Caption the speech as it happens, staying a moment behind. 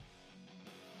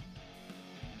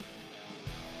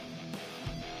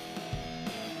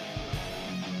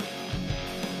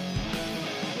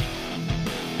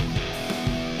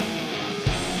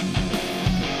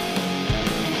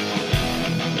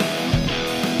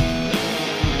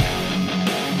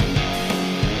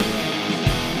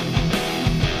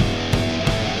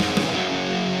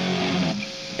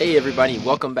Hey, everybody,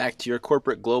 welcome back to your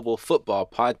Corporate Global Football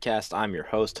Podcast. I'm your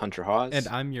host, Hunter And Hawes.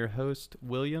 I'm your host,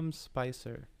 William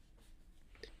Spicer.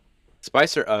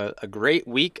 Spicer, a great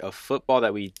week of football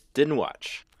that we didn't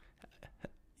watch.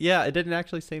 Yeah, it didn't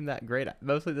actually seem that great.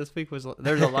 Mostly this week there's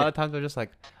a lot of times I was just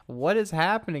like, what is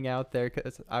happening out there?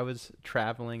 Because I was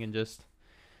traveling and just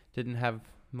didn't have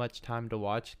much time to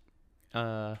watch.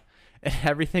 And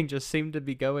everything just seemed to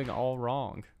be going all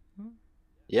wrong.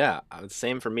 Yeah,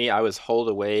 same for me. I was holed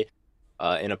away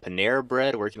in a Panera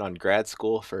Bread working on grad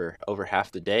school for over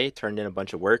half the day, turned in a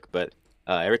bunch of work, but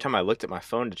every time I looked at my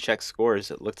phone to check scores,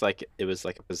 it looked like it was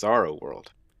like a bizarro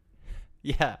world.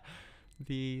 Yeah,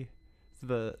 the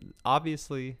the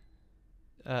obviously.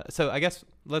 So I guess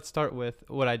let's start with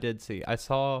what I did see. I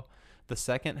saw the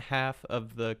second half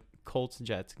of the Colts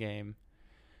Jets game,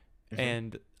 Hmm.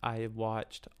 and I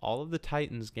watched all of the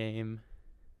Titans game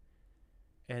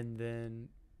and then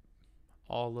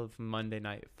all of Monday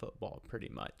Night Football pretty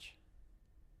much.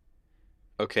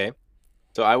 Okay,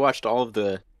 so I watched all of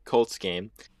the Colts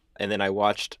game, and then I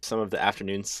watched some of the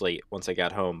afternoon slate once I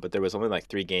got home, but there was only like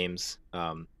three games.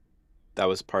 That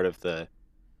was part of the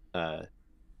uh,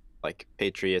 like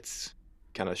Patriots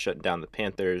kind of shutting down the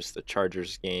Panthers, the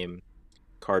Chargers game,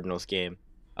 Cardinals game.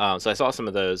 So I saw some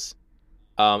of those.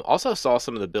 Also saw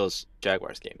some of the Bills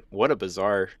Jaguars game. What a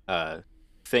bizarre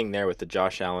thing there with the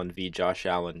Josh Allen v. Josh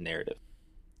Allen narrative.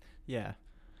 Yeah.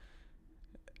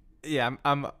 Yeah,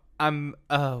 I'm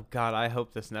oh god, I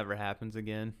hope this never happens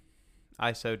again.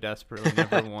 I so desperately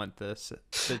never want this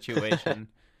situation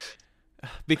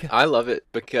because I love it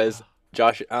because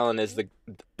Josh Allen is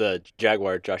the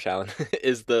Jaguar. Josh Allen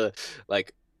is the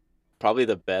like probably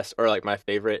the best or like my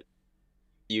favorite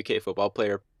UK football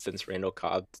player since Randall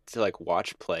Cobb to like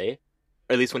watch play,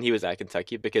 or at least when he was at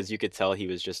Kentucky, because you could tell he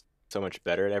was just so much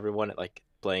better at everyone at like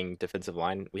playing defensive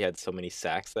line. We had so many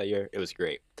sacks that year; it was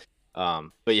great.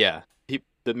 But yeah,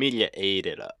 the media ate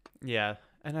it up. yeah,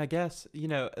 and I guess,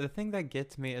 the thing that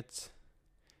gets me it's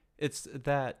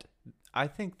that I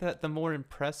think that the more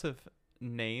impressive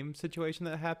name situation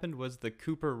that happened was the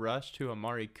Cooper Rush to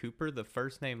Amari Cooper, the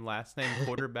first name, last name,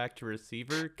 quarterback to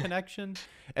receiver connection.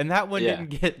 And that one Yeah,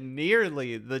 didn't get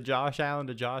nearly the Josh Allen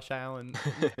to Josh Allen.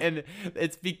 And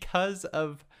it's because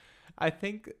of, I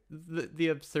think, the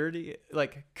absurdity.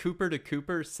 Like, Cooper to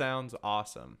Cooper sounds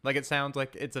awesome. Like, it sounds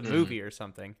like it's a hmm movie or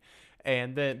something.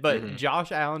 And then, but hmm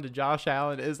Josh Allen to Josh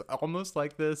Allen is almost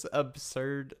like this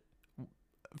absurd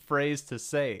phrase to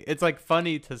say. It's like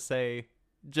funny to say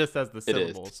just as the it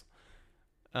is. syllables.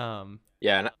 Um,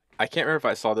 Yeah, and I can't remember if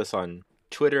I saw this on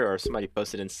Twitter or somebody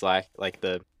posted in Slack, like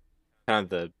the kind of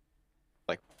the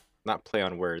like not play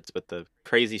on words, but the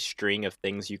crazy string of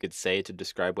things you could say to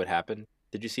describe what happened.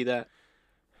 Did you see that?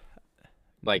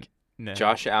 Like no.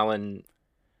 Josh Allen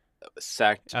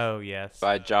sacked Oh yes.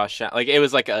 by Josh Allen. Like it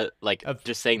was like a like Of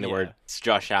just saying the yeah, word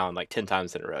Josh Allen like 10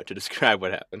 times in a row to describe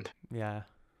what happened. yeah.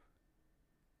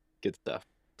 Good stuff.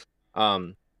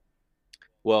 Um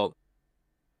well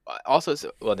also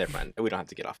well never mind. We don't have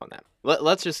to get off on that.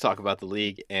 Let's just talk about the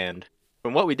league, and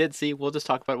from what we did see, we'll just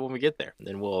talk about it when we get there. And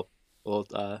then we'll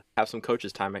have some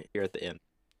coaches time here at the end.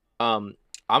 Um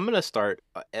I'm going to start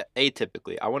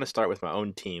atypically. I want to start with my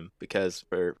own team because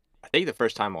for I think the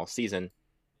first time all season,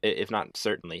 if not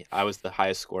certainly, I was the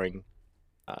highest scoring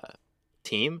uh,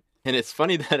 team. And it's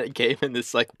funny that it came in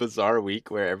this like bizarre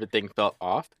week where everything felt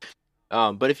off.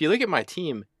 But if you look at my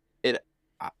team, it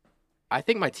I, I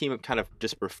think my team kind of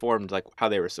just performed like how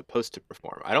they were supposed to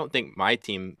perform. I don't think my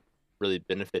team really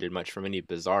benefited much from any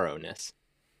bizarro-ness.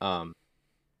 Um,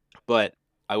 but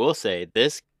I will say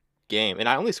this game, and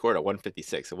I only scored at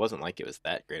 156. It wasn't like it was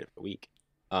that great of a week.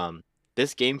 Um,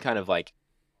 this game kind of like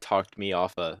talked me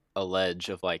off a ledge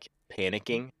of like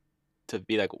panicking to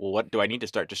be like, well, what do I need to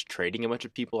start just trading a bunch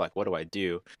of people? Like, what do I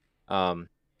do? Um,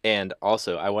 and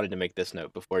also, I wanted to make this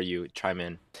note before you chime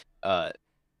in. Uh,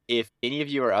 if any of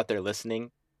you are out there listening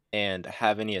and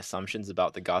have any assumptions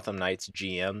about the Gotham Knights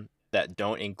GM that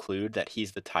don't include that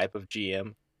he's the type of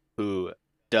GM who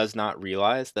does not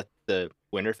realize that the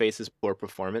Winterface's poor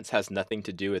performance has nothing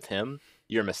to do with him,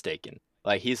 you're mistaken.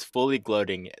 Like he's fully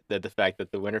gloating that the fact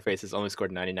that the Winterface has only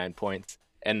scored 99 points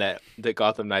and that the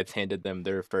Gotham Knights handed them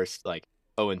their first like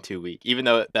 0-2 week, even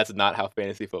though that's not how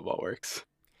fantasy football works.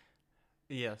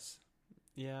 Yes.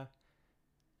 Yeah.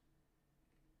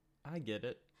 I get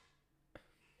it.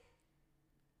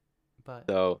 But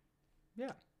So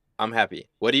yeah. I'm happy.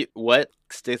 What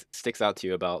sticks out to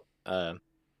you about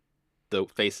the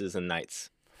Faces and Knights?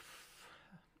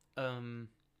 Um.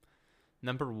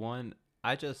 Number one,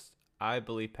 I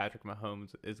believe Patrick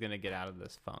Mahomes is gonna get out of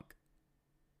this funk,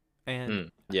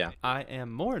 and Yeah. I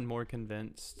am more and more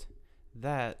convinced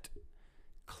that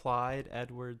Clyde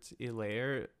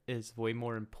Edwards-Helaire is way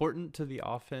more important to the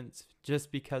offense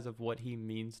just because of what he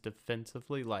means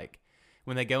defensively. Like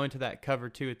when they go into that cover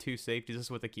two of two safeties, this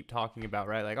is what they keep talking about,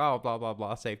 right? Like, oh, blah, blah,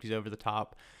 blah, safeties over the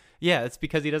top. Yeah, it's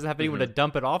because he doesn't have anyone to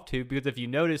dump it off to, because if you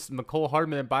notice, McCole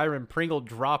Hardman and Byron Pringle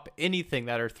drop anything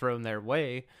that are thrown their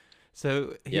way.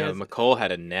 So McCole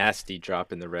had a nasty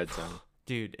drop in the red zone.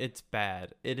 Dude, it's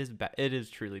bad. It is bad. It is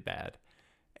truly bad.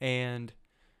 And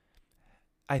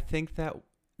I think that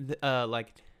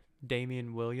like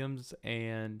Damian Williams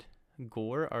and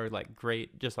Gore are like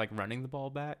great just like running the ball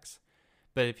backs.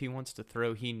 But if he wants to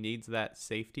throw, he needs that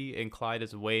safety, and Clyde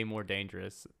is way more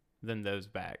dangerous than those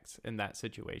backs in that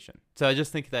situation. So I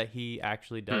just think that he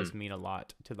actually does mean a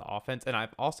lot to the offense. And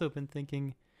I've also been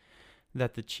thinking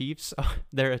that the Chiefs,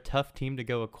 they're a tough team to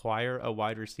go acquire a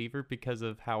wide receiver because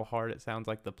of how hard it sounds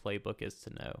like the playbook is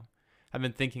to know. I've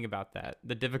been thinking about that.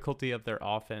 The difficulty of their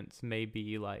offense may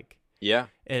be like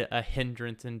a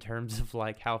hindrance in terms of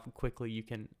like how quickly you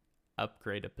can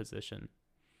upgrade a position.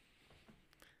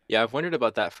 Yeah, I've wondered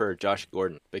about that for Josh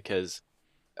Gordon, because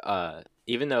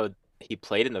even though he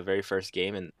played in the very first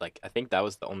game, and like I think that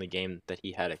was the only game that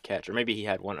he had a catch, or maybe he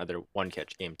had one other one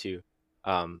catch game too.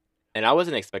 And I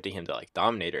wasn't expecting him to like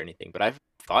dominate or anything, but I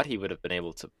thought he would have been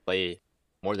able to play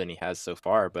more than he has so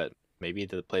far. But maybe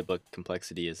the playbook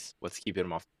complexity is what's keeping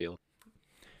him off the field.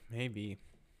 Maybe.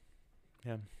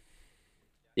 Yeah.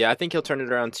 Yeah, I think he'll turn it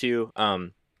around too.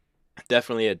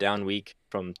 Definitely a down week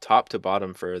from top to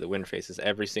bottom for the Wind Faces.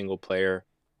 Every single player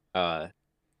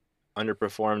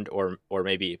underperformed or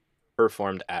maybe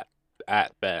performed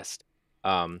at best.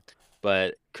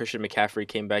 But Christian McCaffrey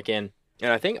came back in.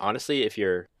 And I think, honestly, if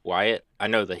you're Wyatt, I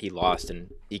know that he lost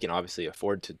and he can obviously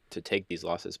afford to take these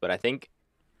losses. But I think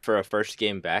for a first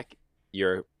game back,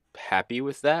 you're happy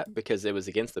with that because it was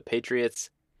against the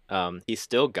Patriots. He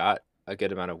still got a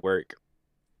good amount of work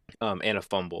and a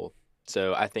fumble.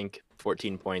 So I think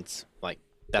 14 points, like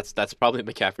that's probably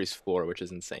McCaffrey's floor, which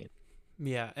is insane.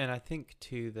 Yeah, and I think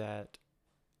too that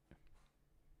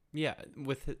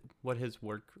with what his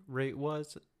work rate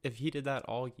was, if he did that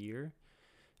all year,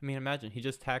 I mean, imagine he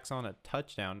just tacks on a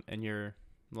touchdown and you're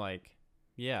like,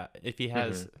 yeah, if he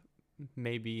has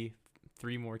maybe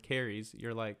 3 more carries,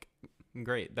 you're like,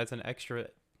 great, that's an extra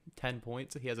 10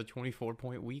 points. He has a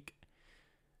 24-point week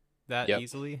that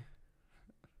easily.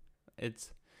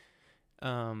 It's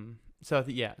so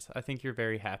yes, I think you're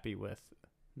very happy with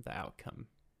the outcome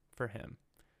for him.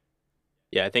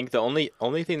 Yeah, I think the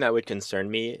only thing that would concern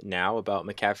me now about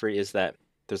McCaffrey is that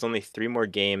there's only 3 more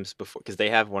games before, because they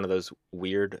have one of those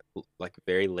weird, like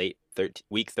very late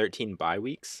week 13 bye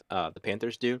weeks. The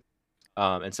Panthers do,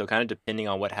 and so kind of depending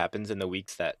on what happens in the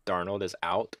weeks that Darnold is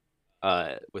out,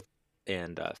 with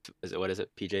what is it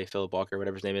PJ Philip Walker,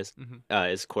 whatever his name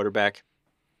is quarterback.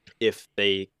 If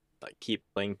they like keep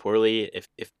playing poorly,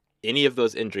 if any of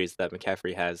those injuries that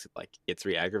McCaffrey has like gets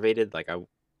re-aggravated, like I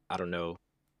don't know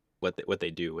what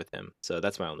they do with him. So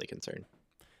that's my only concern.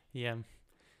 Yeah.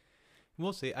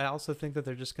 We'll see. I also think that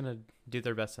they're just going to do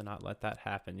their best to not let that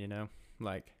happen, you know?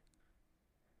 Like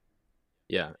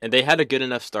yeah, and they had a good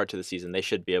enough start to the season. They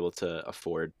should be able to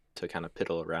afford to kind of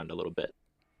piddle around a little bit.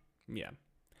 Yeah.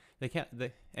 They can't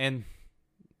I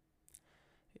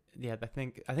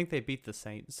think they beat the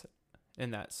Saints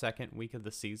in that second week of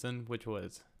the season, which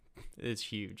is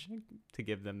huge to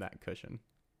give them that cushion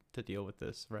to deal with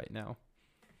this right now.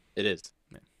 It is,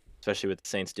 especially with the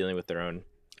Saints dealing with their own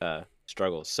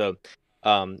struggles. So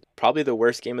probably the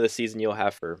worst game of the season you'll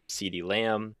have for CeeDee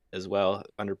Lamb as well,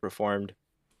 underperformed.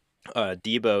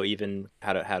 Debo even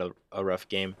had a rough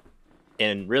game.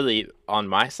 And really, on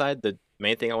my side, the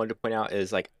main thing I wanted to point out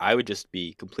is like I would just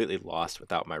be completely lost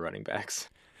without my running backs.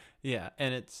 Yeah,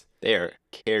 and they are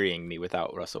carrying me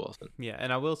without Russell Wilson. Yeah,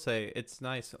 and I will say it's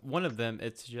nice. One of them,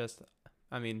 it's just,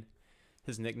 I mean,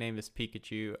 his nickname is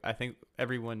Pikachu. I think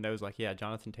everyone knows, like, yeah,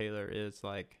 Jonathan Taylor is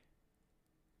like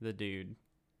the dude.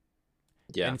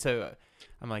 Yeah. And so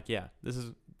I'm like, yeah,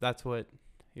 that's what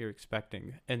you're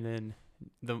expecting. And then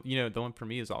the one for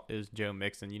me is Joe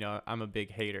Mixon. You know, I'm a big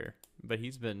hater, but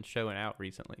he's been showing out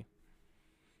recently.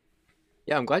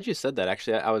 Yeah, I'm glad you said that.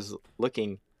 Actually, I was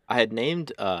looking. I had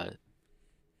named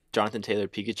Jonathan Taylor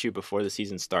Pikachu before the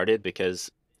season started because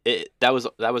that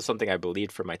was something I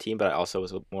believed for my team, but I also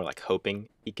was more like hoping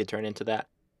he could turn into that.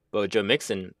 But with Joe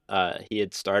Mixon, he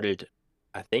had started,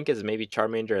 I think, as maybe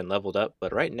Charmander and leveled up.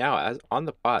 But right now, as on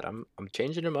the pod, I'm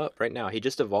changing him up right now. He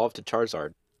just evolved to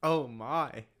Charizard. Oh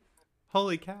my!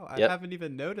 Holy cow! I haven't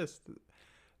even noticed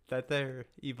that they're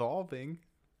evolving.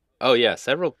 Oh yeah,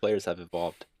 several players have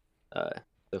evolved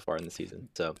so far in the season.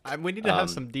 So we need to have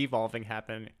some devolving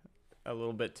happen. a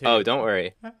little bit Oh, too. don't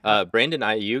worry. Brandon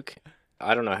Ayuk,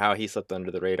 I don't know how he slipped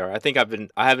under the radar. I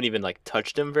haven't even like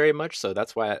touched him very much, so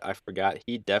that's why I forgot.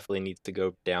 He definitely needs to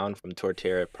go down from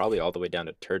Torterra, probably all the way down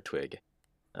to Turtwig.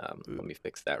 Let me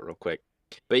fix that real quick.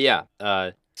 But yeah,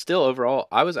 still overall,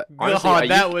 I was honestly God,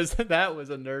 Ayuk. that was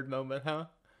a nerd moment, huh?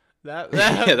 That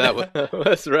Yeah, that that.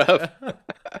 was rough.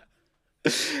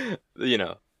 You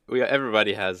know,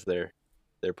 everybody has their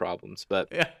problems, but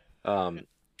Yeah. um,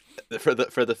 for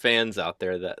the fans out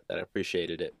there that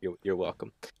appreciated it, you're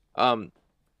welcome. Um,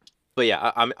 but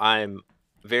yeah, I'm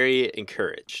very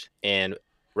encouraged, and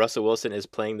Russell Wilson is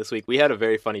playing this week. We had a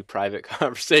very funny private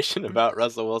conversation about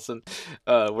Russell Wilson,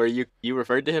 where you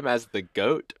referred to him as the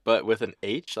GOAT, but with an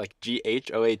H, like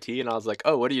GHOAT, and I was like,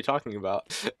 oh, what are you talking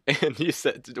about? And you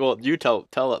said, well, you tell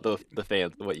the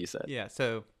fans what you said. Yeah,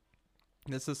 so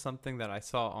this is something that I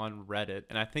saw on Reddit,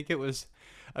 and I think it was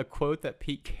a quote that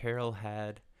Pete Carroll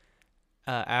had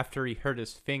after he hurt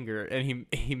his finger, and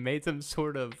he made some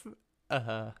sort of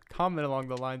comment along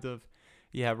the lines of,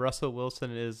 "Yeah, Russell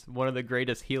Wilson is one of the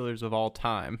greatest healers of all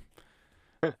time,"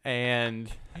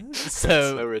 and That's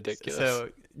so so ridiculous. so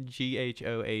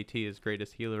GHOAT is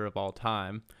greatest healer of all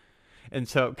time, and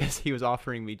so because he was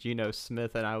offering me Geno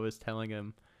Smith, and I was telling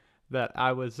him that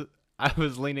I was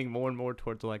leaning more and more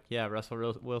towards like, yeah,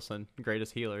 Russell Wilson,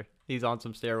 greatest healer. He's on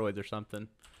some steroids or something.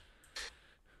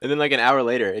 And then like an hour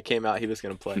later, it came out he was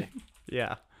gonna play.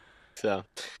 Yeah. So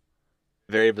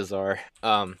very bizarre.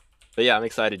 But yeah, I'm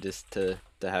excited just to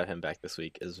have him back this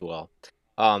week as well.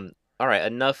 All right,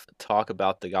 enough talk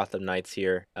about the Gotham Knights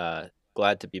here.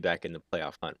 Glad to be back in the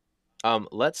playoff hunt.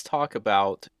 Let's talk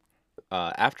about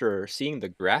after seeing the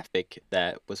graphic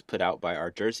that was put out by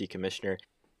our Jersey commissioner,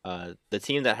 the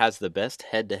team that has the best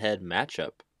head-to-head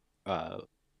matchup, uh,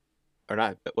 or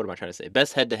not, what am I trying to say?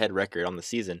 Best head-to-head record on the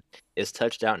season is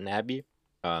Touchdown Abbey.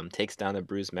 Takes down the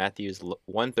Bruce Matthews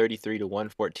 133 to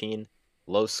 114.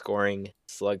 Low scoring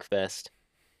slugfest.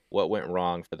 What went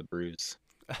wrong for the Bruce?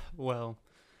 Well,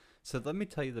 so let me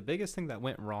tell you, the biggest thing that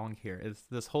went wrong here is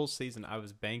this whole season I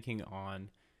was banking on,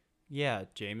 yeah,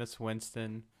 Jameis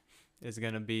Winston is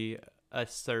going to be a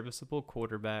serviceable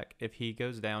quarterback. If he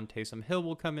goes down, Taysom Hill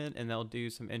will come in and they'll do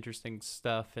some interesting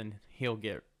stuff and he'll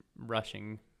get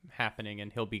rushing happening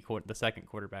and he'll be the second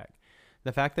quarterback.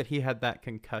 The fact that he had that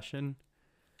concussion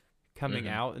coming Hmm.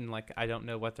 out and like I don't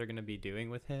know what they're going to be doing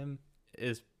with him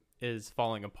is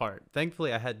falling apart.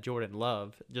 Thankfully I had Jordan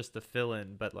Love just to fill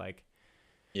in, but like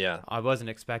Yeah, I wasn't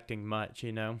expecting much,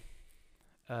 you know.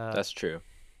 Uh that's true.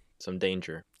 Some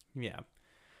danger. yeah.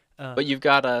 But Uh you've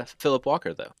got Philip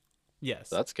Walker though. So yes.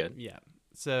 that's good. Yeah.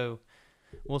 So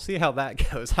we'll see how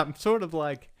that goes. I'm sort of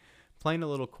like playing a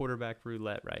little quarterback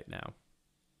roulette right now.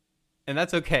 And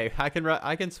that's okay. I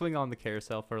can swing on the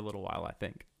carousel for a little while, I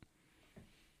think.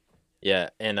 Yeah,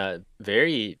 and a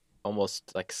very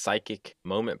almost like psychic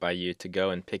moment by you to go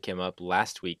and pick him up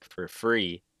last week for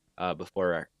free.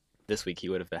 Before this week he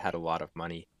would have had a lot of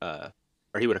money. Or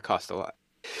he would have cost a lot.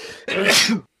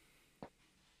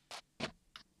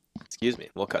 Excuse me.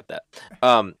 We'll cut that.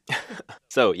 Um,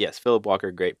 so yes, Philip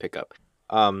Walker, great pickup.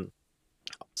 Um,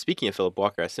 Speaking of Philip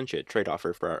Walker, I sent you a trade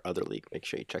offer for our other league. Make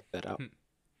sure you check that out.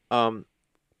 Hmm. Um,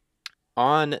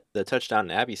 on the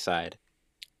Touchdown Abbey side,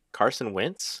 Carson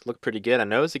Wentz looked pretty good. I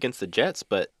know it was against the Jets,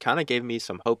 but kind of gave me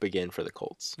some hope again for the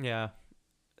Colts. Yeah.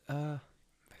 Uh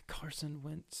Carson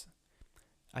Wentz.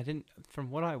 I didn't from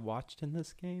what I watched in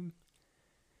this game,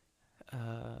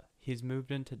 he's moved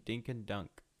into Dink and Dunk.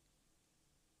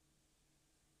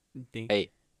 Dink. Hey,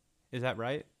 Is that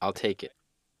right? I'll take it.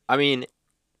 I mean,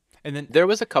 And then there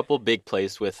was a couple big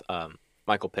plays with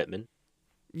Michael Pittman,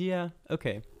 yeah,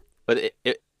 okay. but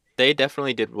they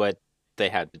definitely did what they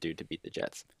had to do to beat the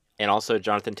Jets. And also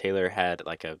Jonathan Taylor had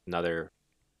like another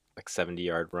like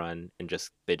 70-yard run and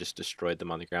they just destroyed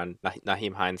them on the ground.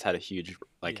 Naheem Hines had a huge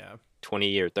like Yeah.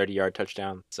 20 or 30-yard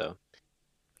touchdown. So,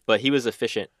 but he was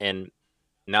efficient, and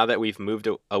now that we've moved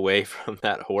away from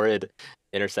that horrid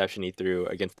interception he threw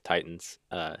against the Titans,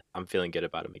 I'm feeling good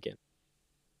about him again.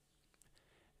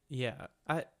 Yeah.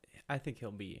 I think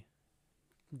he'll be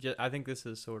I think this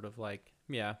is sort of like,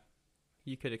 yeah,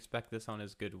 you could expect this on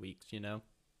his good weeks, you know.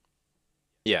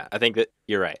 Yeah, I think that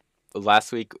you're right.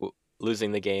 Last week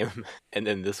losing the game, and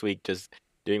then this week just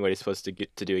doing what he's supposed to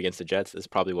do against the Jets is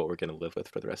probably what we're going to live with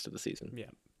for the rest of the season. Yeah.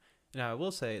 Now, I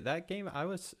will say that game I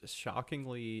was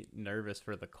shockingly nervous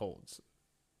for the Colts.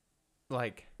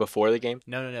 Like Before the game,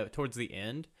 no, towards the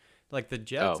end, like the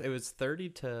Jets, oh, it was 30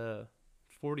 to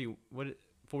 40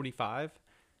 45,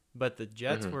 but the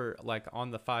Jets hmm were like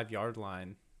on the 5 yard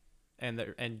line and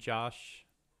Josh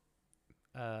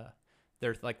uh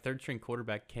their like third string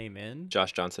quarterback came in.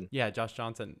 Josh Johnson. Yeah, Josh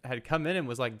Johnson had come in and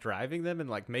was like driving them and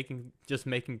like making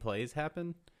plays happen.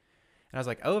 And I was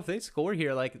like, oh, if they score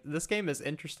here, like this game is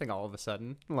interesting all of a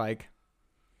sudden. Like,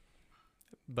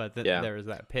 but then Yeah. there was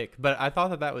that pick. But I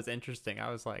thought that was interesting. I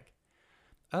was like,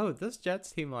 oh, this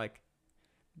Jets team, like,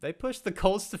 they pushed the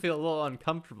Colts to feel a little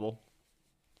uncomfortable.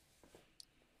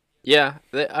 Yeah,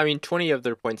 I mean, 20 of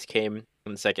their points came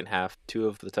in the second half. 2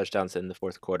 of the touchdowns in the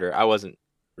fourth quarter. I wasn't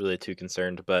really too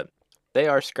concerned, but they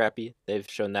are scrappy. They've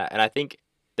shown that, and I think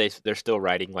they're still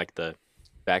riding like the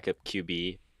backup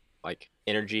QB like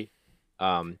energy.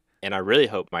 And I really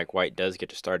hope Mike White does get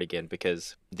to start again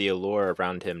because the allure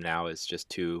around him now is just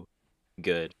too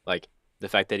good. Like the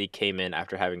fact that he came in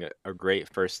after having a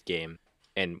great first game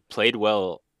and played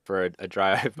well for a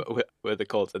drive with the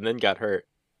Colts and then got hurt.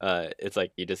 It's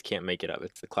like you just can't make it up.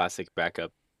 It's the classic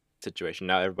backup situation.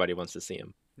 Now everybody wants to see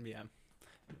him. Yeah.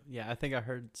 Yeah, I think I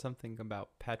heard something about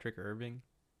Patrick Irving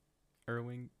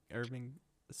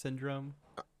syndrome.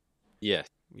 Yes.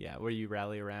 Yeah, where you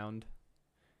rally around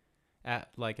at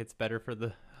like it's better for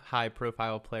the high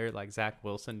profile player like Zach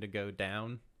Wilson to go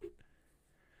down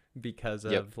because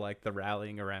of like the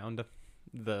rallying around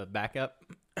the backup.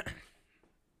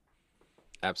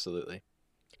 Absolutely.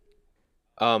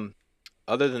 Other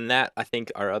than that, I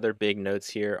think our other big notes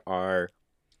here are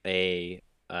a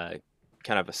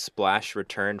kind of a splash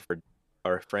return for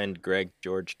our friend Greg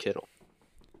George Kittle.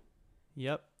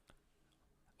 Yep.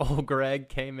 Old Greg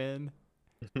came in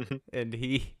and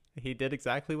he did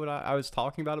exactly what I was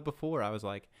talking about it before. I was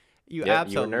like, you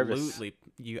were nervous.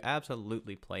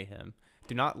 absolutely play him.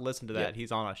 Do not listen to that. Yep.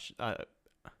 He's on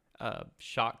a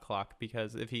shot clock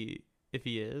because if he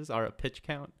is or a pitch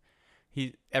count,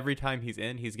 every time he's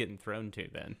in, he's getting thrown to.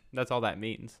 Then that's all that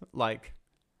means. Like,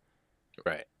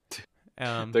 right.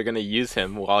 They're gonna use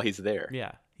him while he's there.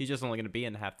 Yeah, he's just only gonna be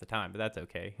in half the time, but that's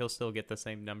okay. He'll still get the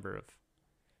same number of.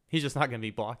 He's just not gonna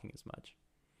be blocking as much.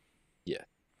 Yeah.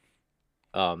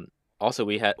 Also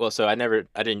we had so I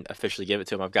didn't officially give it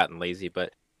to him. I've gotten lazy,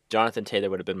 but Jonathan Taylor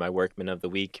would have been my workman of the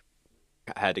week.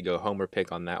 I had to go homer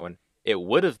pick on that one. It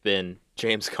would have been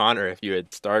James Conner if you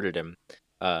had started him.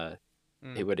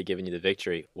 He would have given you the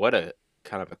victory. What a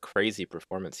kind of a crazy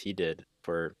performance he did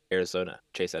for Arizona.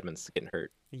 Chase Edmonds getting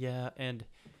hurt. Yeah, and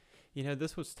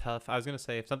this was tough. I was gonna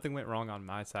say if something went wrong on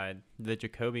my side, the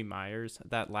Jacoby Myers,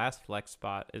 that last flex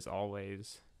spot is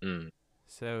always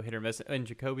so hit or miss. And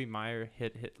Jacoby Meyer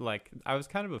hit like I was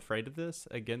kind of afraid of this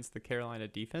against the Carolina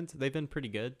defense. They've been pretty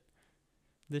good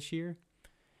this year,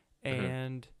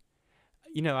 and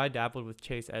I dabbled with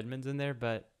Chase Edmonds in there,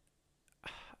 but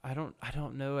I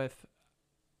don't know if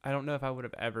I would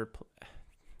have ever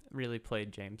really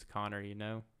played James Conner.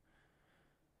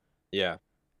 Yeah.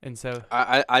 And so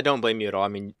I don't blame you at all. I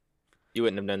mean, you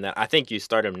wouldn't have done that. I think you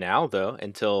start him now though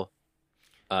until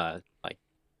like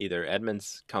either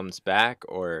Edmonds comes back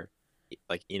or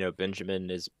like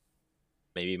Benjamin is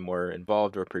maybe more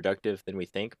involved or productive than we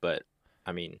think. But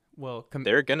I mean,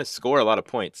 they're gonna score a lot of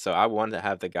points, so I wanted to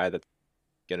have the guy that's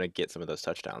gonna get some of those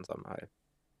touchdowns on my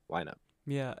lineup.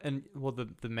 Yeah, and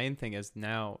the main thing is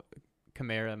now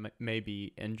Kamara may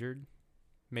be injured,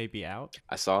 may be out.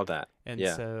 I saw that. And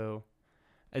yeah. so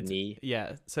it's knee.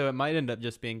 Yeah, so it might end up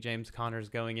just being James Conner's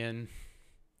going in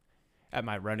at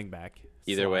my running back.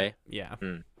 Either way. Yeah.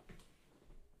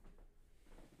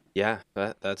 Yeah,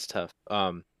 that's tough.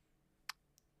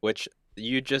 Which did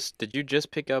you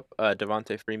just pick up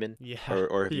Devontae Freeman? Yeah.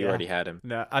 Or have you already had him?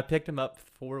 No, I picked him up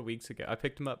 4 weeks ago. I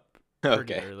picked him up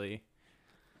pretty early.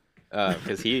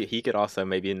 Because he could also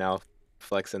maybe now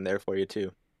flex in there for you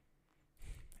too.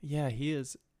 Yeah, he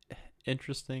is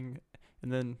interesting.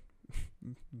 And then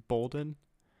Bolden.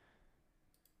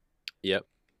 Yep.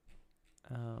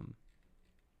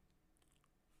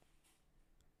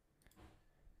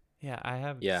 Yeah, I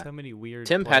have so many weird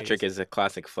Tim plays. Patrick is a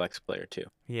classic flex player too.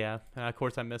 Yeah, and of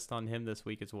course I missed on him this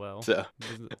week as well. So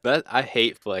I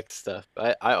hate flex stuff.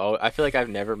 I feel like I've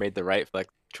never made the right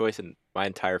flex choice in my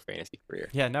entire fantasy career.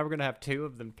 Yeah, now we're gonna have 2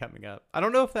 of them coming up. I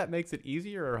don't know if that makes it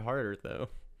easier or harder though.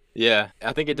 Yeah,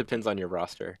 I think it depends on your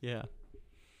roster. Yeah.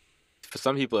 For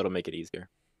some people, it'll make it easier.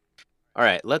 All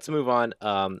right, let's move on.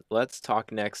 Let's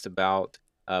talk next about.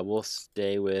 We'll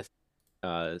stay with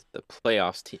the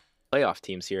playoff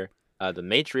teams here. The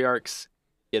Matriarchs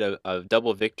get a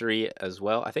double victory as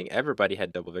well. I think everybody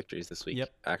had double victories this week. Yep.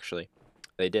 Actually,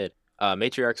 they did.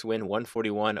 Matriarchs win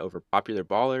 141 over Popular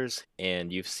Ballers,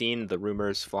 and you've seen the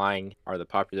rumors flying. Are the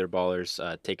Popular Ballers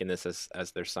taking this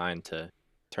as their sign to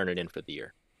turn it in for the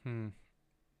year? I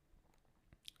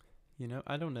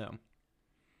don't know.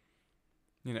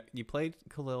 You played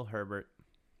Khalil Herbert.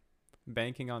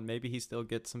 banking on maybe he still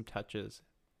gets some touches.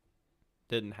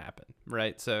 Didn't happen,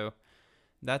 right? So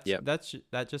that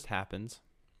just happens.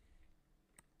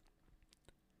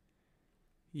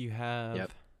 You have,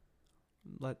 Yep.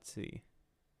 let's see,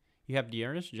 you have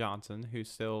Dearness Johnson, who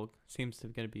still seems to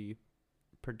going to be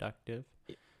productive.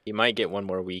 He might get one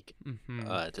more week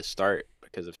Mm-hmm. to start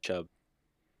because of Chubb.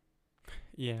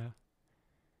 Yeah.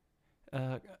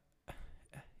 Uh,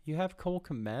 you have Cole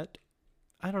Kmet.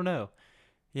 I don't know.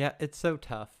 Yeah, it's so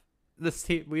tough. This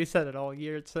team, we said it all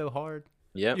year. It's so hard.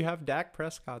 Yep. You have Dak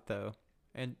Prescott though,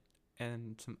 and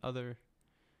some other.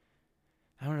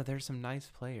 I don't know. There's some nice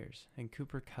players and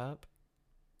Cooper Cup.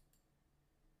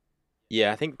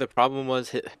 Yeah, I think the problem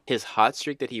was his hot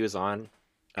streak that he was on,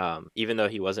 even though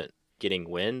he wasn't getting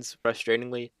wins,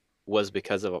 frustratingly, was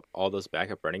because of all those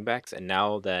backup running backs. And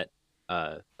now that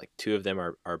like two of them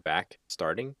are back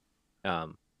starting,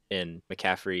 in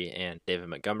McCaffrey and David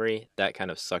Montgomery, that kind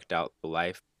of sucked out the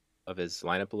life of his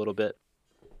lineup a little bit.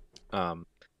 And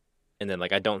then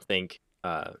like I don't think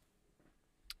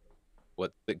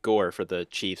what the Gore for the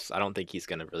Chiefs, I don't think he's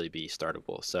gonna really be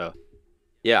startable. So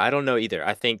yeah, I don't know either.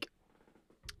 I think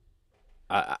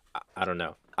I don't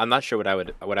know. I'm not sure what I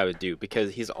would do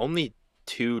because he's only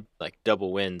two like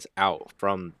double wins out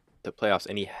from the playoffs,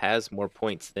 and he has more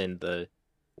points than the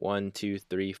one, two,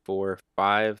 three, four,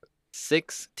 five,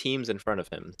 six teams in front of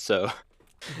him. So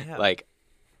Yeah. like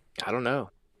I don't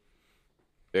know.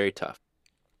 Very tough.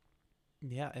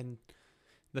 Yeah, and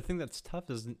the thing that's tough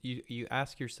is you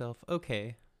ask yourself,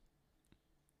 okay,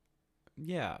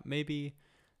 yeah, maybe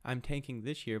I'm tanking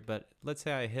this year, but let's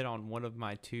say I hit on one of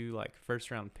my two like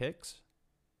first round picks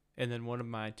and then one of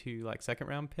my two like second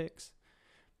round picks.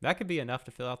 That could be enough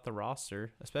to fill out the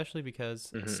roster, especially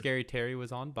because Hmm. Scary Terry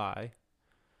was on bye.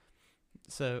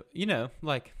 So,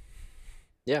 like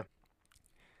Yeah,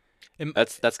 im-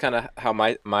 that's kind of how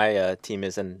my team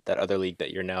is in that other league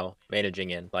that you're now managing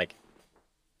in. Like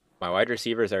my wide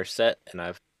receivers are set, and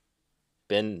I've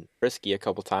been risky a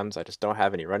couple times. I just don't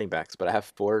have any running backs, but I have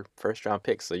 4 first round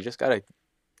picks. So you just gotta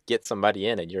get somebody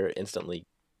in, and you're instantly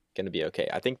gonna be okay.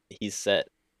 I think he's set,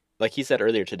 like he said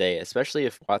earlier today, especially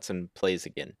if Watson plays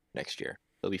again next year,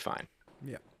 he'll be fine.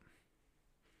 yeah.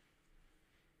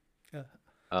 Yeah.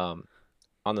 Um,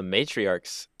 on the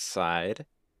matriarchs side,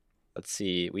 let's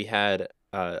see, we had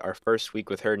our first week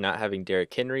with her not having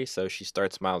Derrick Henry, so she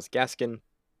starts Miles Gaskin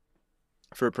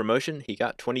for promotion. He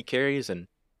got 20 carries and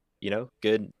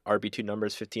good RB2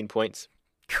 numbers, 15 points.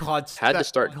 Had to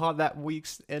start. God, that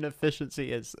week's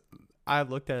inefficiency is. I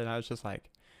looked at it and I was just like,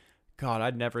 God,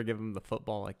 I'd never give him the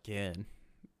football again,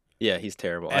 Yeah, he's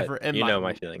terrible. ever in You my know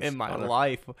my feelings on him.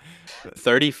 life.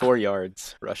 34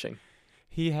 yards rushing.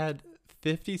 He had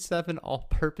 57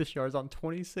 all-purpose yards on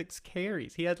 26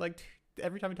 carries. He had like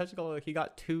every time he touched the ball, he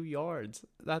got 2 yards.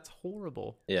 That's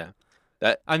horrible. Yeah.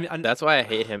 That I mean, that's why I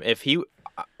hate him. If he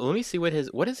let me see what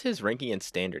is his ranking in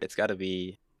standard? It's got to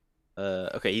be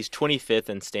okay, he's 25th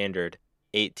in standard,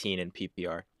 18 in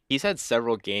PPR. He's had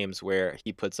several games where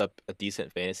he puts up a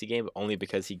decent fantasy game only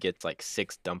because he gets like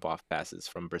 6 dump off passes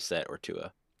from Brissett or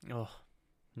Tua. oh,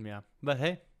 yeah. But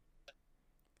hey,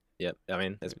 Yep, I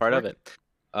mean, it's it's part of working.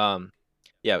 it. Um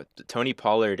yeah, Tony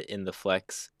Pollard in the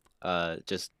flex,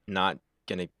 just not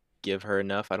gonna give her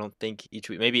enough. I don't think each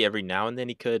week. Maybe every now and then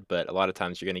he could, but a lot of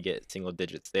times you're gonna get single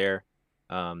digits there.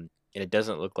 And it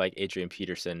doesn't look like Adrian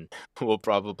Peterson will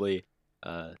probably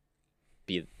uh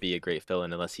be a great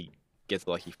fill-in unless he gets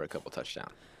lucky for a couple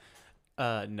touchdowns.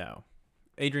 No,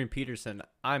 Adrian Peterson.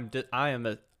 I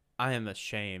am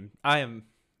ashamed.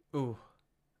 Ooh,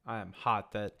 I am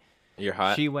hot that You're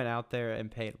hot. she went out there and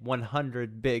paid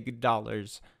 $100 big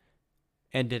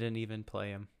and didn't even play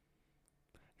him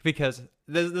because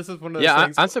this is one of those Yeah,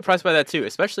 things. I'm surprised by that too,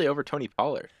 especially over Tony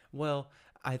Pollard. Well,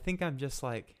 I think I'm just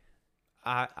like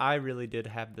I really did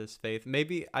have this faith.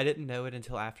 Maybe I didn't know it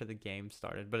until after the game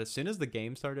started, but as soon as the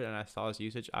game started and I saw his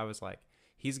usage, I was like,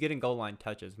 he's getting goal line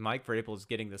touches. Mike Vrabel is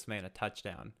getting this man a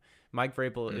touchdown. Mike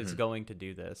Vrabel is Hmm. going to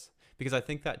do this because I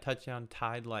think that touchdown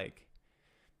tied like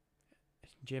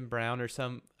Jim Brown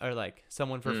or like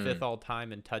someone for fifth Mm, all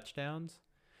time in touchdowns.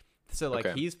 So like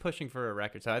okay. he's pushing for a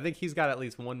record. So I think he's got at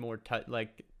least one more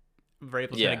like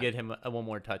Vrabel's gonna Yeah. get him one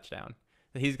more touchdown.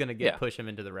 He's gonna Yeah. push him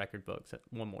into the record books at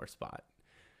one more spot.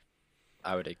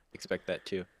 I would expect that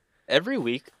too. Every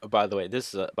week, by the way,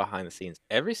 this is behind the scenes.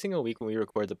 Every single week when we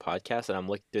record the podcast and I'm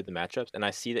looking through the matchups and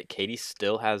I see that Katie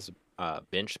still has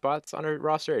bench spots on her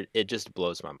roster, it just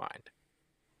blows my mind.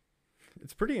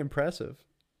 It's pretty impressive.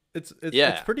 It's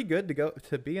Yeah, pretty good to go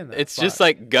to be in that it's spot. just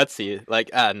like gutsy. Like,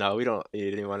 no, we don't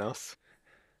need anyone else.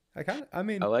 I I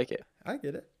mean, like it. I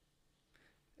get it.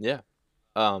 Yeah.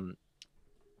 Um,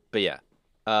 But yeah,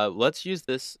 let's use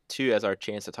this too as our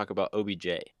chance to talk about OBJ.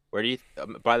 Where do you?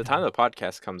 By the time the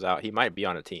podcast comes out, he might be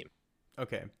on a team.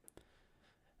 Okay.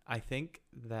 I think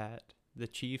that the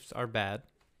Chiefs are bad.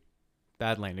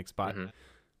 Bad landing spot. Hmm.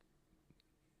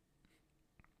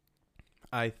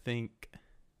 I think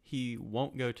he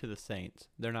won't go to the Saints.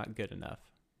 They're not good enough.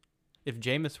 If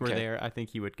Jameis were Okay, there, I think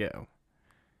he would go.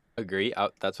 agree.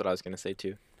 That's what I was gonna say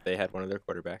too. They had one of their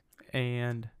quarterbacks.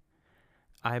 And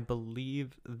I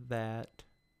believe that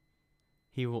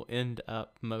he will end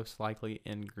up most likely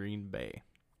in Green Bay.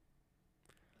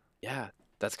 Yeah,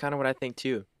 that's kind of what I think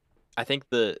too. I think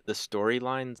the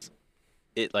storylines,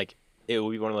 it will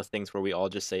be one of those things where we all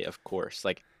just say, of course.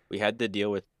 Like we had to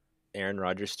deal with Aaron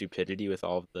Rodgers' stupidity with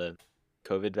all of the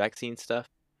COVID vaccine stuff,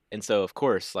 and so of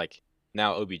course, like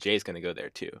now OBJ is gonna go there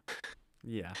too,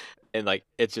 Yeah. and like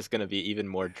it's just gonna be even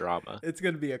more drama. It's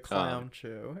going to be a Um, clown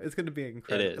show. It's going to be it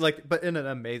incredible. is. Like, but in an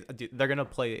amazing, dude, they're going to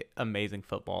play amazing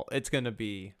football. It's going to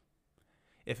be,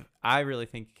 if I really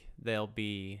think they'll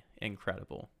be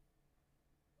incredible.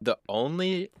 The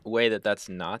only way that that's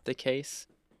not the case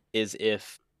is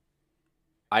if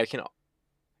I can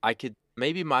I could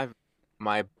maybe my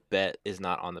bet is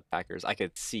not on the Packers. I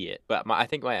could see it, but I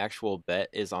think my actual bet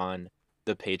is on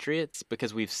the Patriots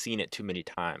because we've seen it too many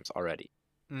times already.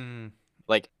 Mm,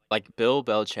 Like Bill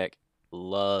Belichick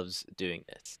loves doing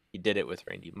this. He did it with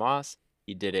Randy Moss.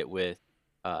 He did it with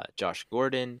Josh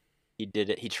Gordon. He did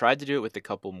it. He tried to do it with a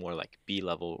couple more like B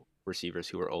level receivers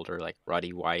who were older, like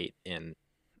Roddy White and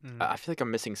mm. I feel like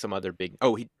I'm missing some other big.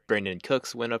 Oh, he Brandon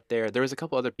Cooks went up there. There was a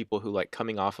couple other people who like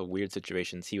coming off of weird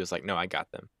situations. He was like, no, I got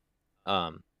them.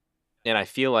 Um, and I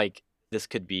feel like this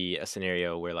could be a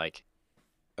scenario where like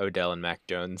Odell and Mac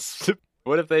Jones.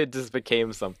 What if they just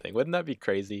became something? Wouldn't that be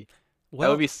crazy? That would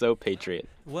Well, be so Patriot.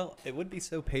 well, it would be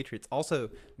so Patriots. Also,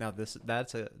 now that's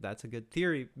a good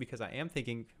theory because I am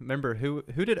thinking. Remember who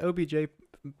did OBJ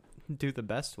do the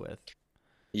best with?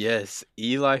 Yes,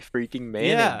 Eli freaking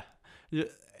Manning. Yeah, Y-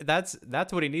 that's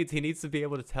what he needs. He needs to be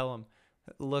able to tell him,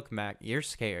 "Look, Mac, you're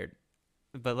scared,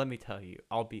 but let me tell you,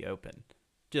 I'll be open.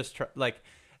 Just try." Like,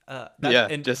 Yeah,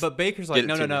 and just but Baker's get like, it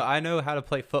 "No, to no, no. me. I know how to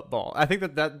play football." I think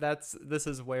that's this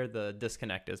is where the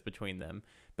disconnect is between them.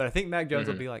 But I think Mac Jones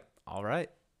will Hmm. be like, "All right,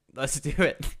 let's do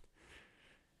it."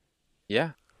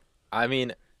 Yeah, I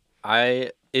mean,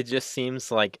 I it just seems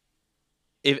like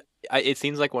if it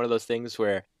seems like one of those things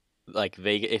where like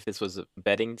Vegas, if this was a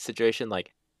betting situation,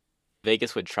 like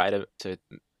Vegas would try to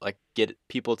like get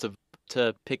people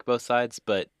to pick both sides,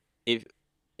 but if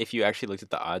if you actually looked at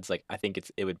the odds, like I think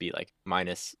it would be like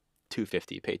minus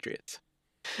 250 Patriots.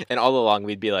 And all along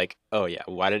we'd be like, "Oh yeah,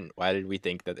 why did we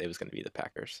think that it was going to be the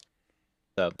Packers?"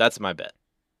 So that's my bet.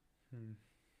 Hmm.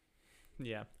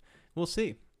 Yeah, we'll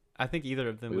see. I think either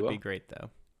of them We would be will. great, though.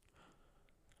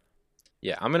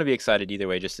 Yeah, I'm going to be excited either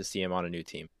way just to see him on a new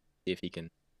team. See if he can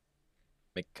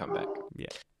make a comeback. Yeah.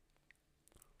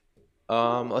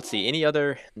 Let's see. Any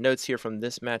other notes here from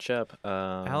this matchup?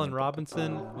 Allen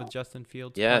Robinson with Justin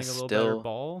Fields Yes, playing a little better still.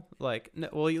 ball. Like, no,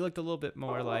 well, you looked a little bit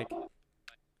more like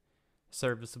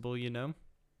serviceable, you know.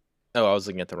 Oh, I was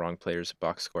looking at the wrong player's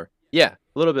box score. Yeah,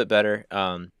 a little bit better.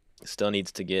 Still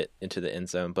needs to get into the end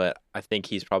zone, but I think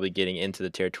he's probably getting into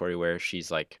the territory where she's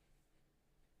like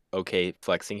okay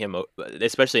flexing him,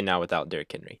 especially now without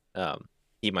Derrick Henry.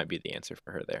 He might be the answer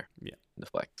for her there. Yeah. In the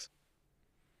flex.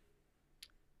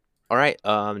 All right.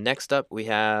 Next up we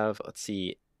have let's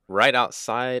see, right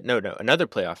outside. No, another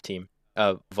playoff team.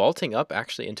 Vaulting up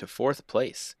actually into fourth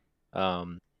place.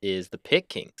 Is the Pitt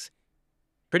Kings.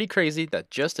 Pretty crazy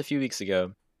that just a few weeks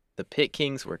ago, the Pitt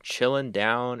Kings were chilling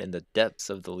down in the depths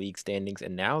of the league standings,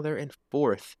 and now they're in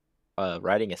fourth,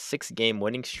 riding a 6-game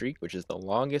winning streak, which is the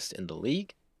longest in the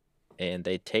league, and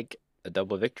they take a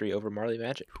double victory over Marley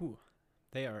Magic. Whew.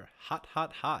 They are hot,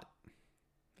 hot, hot,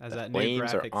 as The that new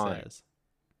flames are graphic on. says.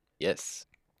 Yes,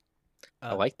 I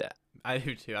Uh, like that. I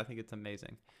do too. I think it's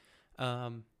amazing.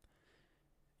 Um,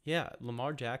 yeah,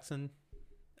 Lamar Jackson,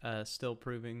 still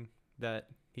proving that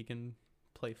he can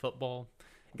play football.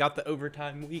 Got the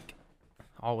overtime week.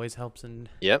 Always helps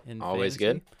Yep, in always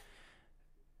fantasy.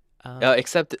 good. Um,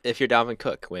 Except if you're Dalvin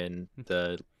Cook, when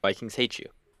the Vikings hate you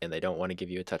and they don't want to give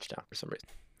you a touchdown for some reason.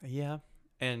 yeah,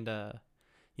 and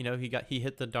he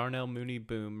hit the Darnell Mooney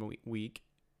boom week,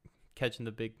 catching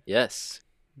the Yes,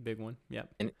 big one.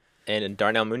 Yep. and in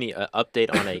Darnell Mooney,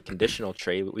 update on a conditional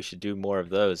trade. We should do more of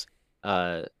those.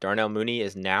 Darnell Mooney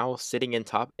is now sitting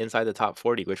inside the top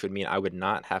 40, which would mean I would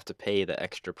not have to pay the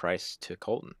extra price to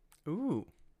Colton. Ooh.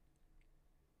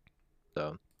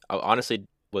 So I honestly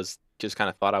was just kind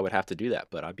of thought I would have to do that,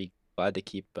 but I'd be glad to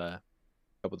keep a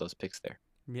couple of those picks there.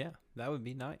 Yeah, that would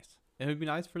be nice. it would be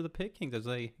nice for the Pit Kings as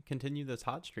they continue this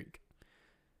hot streak.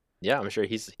 Yeah, I'm sure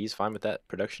he's fine with that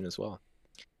production as well.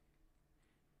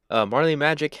 Marley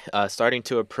Magic starting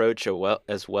to approach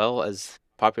as well as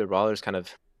Popular Brawlers, kind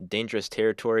of dangerous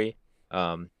territory.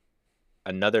 Um,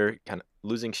 Another kind of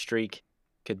losing streak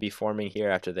could be forming here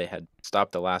after they had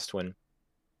stopped the last one.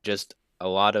 Just a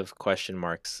lot of question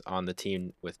marks on the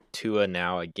team with Tua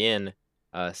now again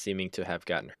seeming to have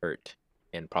gotten hurt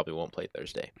and probably won't play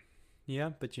Thursday. Yeah,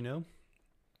 but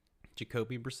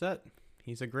Jacoby Brissett,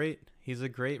 he's a great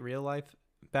real life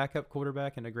backup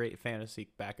quarterback and a great fantasy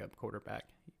backup quarterback.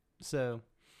 So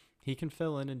he can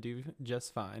fill in and do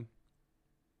just fine.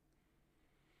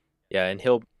 Yeah, and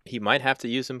he might have to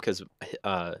use him because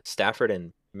Stafford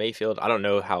and Mayfield. I don't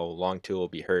know how long Tua will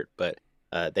be hurt, but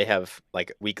they have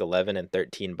like week 11 and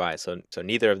 13 bye, so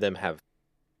neither of them have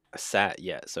sat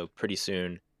yet. So pretty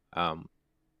soon,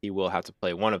 he will have to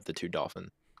play one of the two Dolphin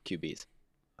QBs.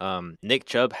 Nick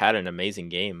Chubb had an amazing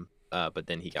game, but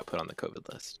then he got put on the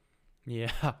COVID list.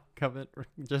 Yeah,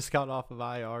 just got off of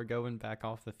IR, going back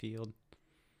off the field.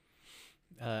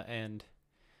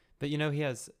 But he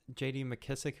has J.D.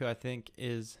 McKissick, who I think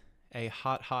is a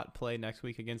hot play next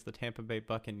week against the Tampa Bay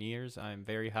Buccaneers. I'm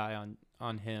very high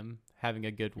on him having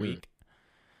a good week.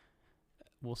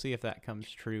 We'll see if that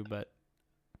comes true, but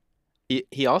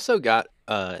he also got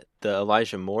the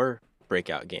Elijah Moore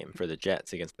breakout game for the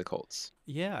Jets against the Colts.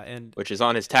 Yeah, which is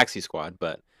on his taxi squad,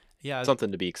 but yeah,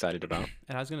 something to be excited about.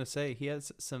 And I was gonna say he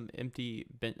has some empty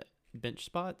bench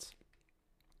spots.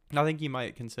 I think you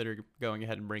might consider going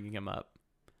ahead and bringing him up.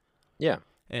 Yeah,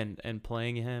 and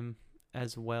playing him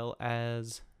as well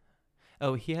as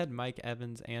he had Mike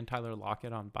Evans and Tyler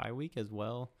Lockett on bye week as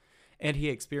well, and he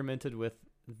experimented with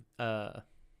the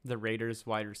Raiders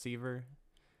wide receiver.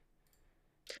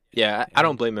 Yeah, I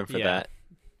don't blame him for that.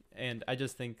 And I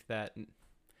just think that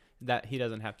he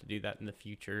doesn't have to do that in the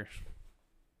future.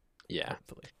 Yeah,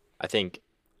 hopefully. I think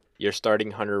you're starting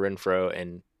Hunter Renfrow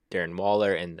and Darren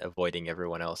Waller and avoiding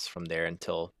everyone else from there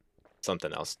until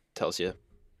something else tells you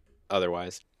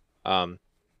otherwise. But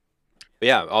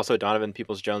yeah, also Donovan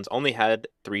Peoples-Jones only had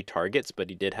 3 targets, but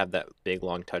he did have that big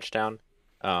long touchdown.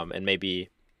 And maybe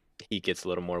he gets a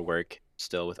little more work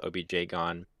still with OBJ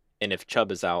gone. And if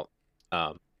Chubb is out,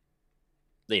 I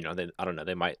don't know,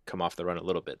 they might come off the run a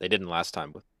little bit. They didn't last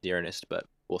time with D'Ernest, but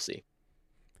we'll see.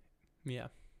 Yeah.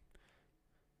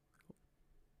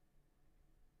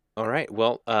 All right.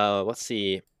 Well, let's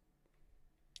see.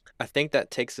 I think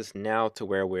that takes us now to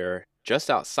where we're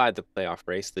just outside the playoff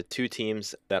race. The two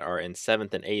teams that are in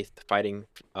 7th and 8th fighting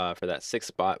for that 6th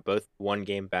spot, both one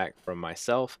game back from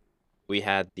myself. We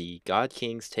had the God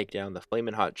Kings take down the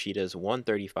Flamin' Hot Cheetahs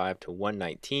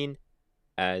 135-119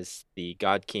 as the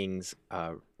God Kings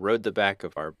rode the back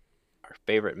of our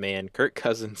favorite man, Kirk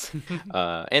Cousins,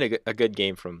 and a good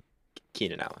game from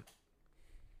Keenan Allen.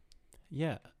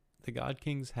 Yeah, the God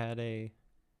Kings had a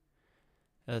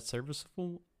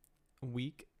serviceable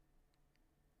week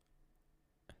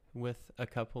with a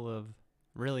couple of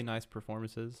really nice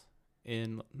performances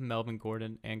in Melvin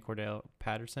Gordon and Cordell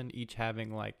Patterson, each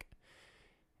having like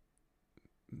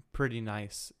pretty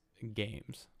nice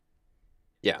games.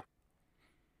 Yeah.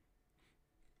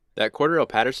 That Cordell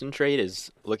Patterson trade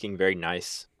is looking very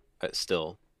nice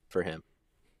still for him.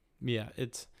 Yeah,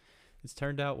 it's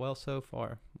turned out well so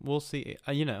far. We'll see.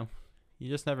 You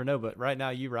just never know, but right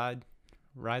now you ride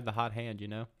the hot hand,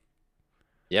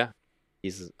 Yeah.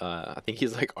 He's I think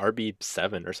he's like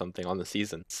RB7 or something on the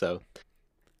season. So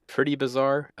pretty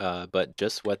bizarre, but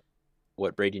just what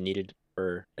Brady needed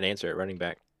for an answer at running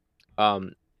back.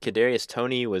 Kadarius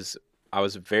Toney I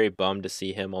was very bummed to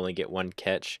see him only get 1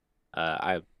 catch.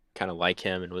 I kind of like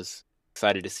him and was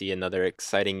excited to see another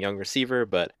exciting young receiver,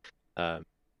 but I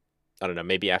don't know,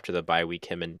 maybe after the bye week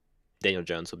him and Daniel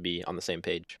Jones will be on the same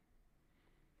page.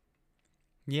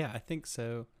 Yeah, I think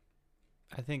so.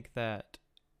 I think that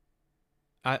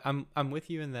I'm with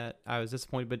you in that I was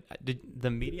disappointed, but did the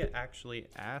media actually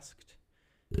asked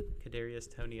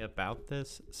Kadarius Toney about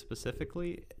this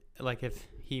specifically? Like if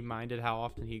he minded how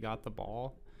often he got the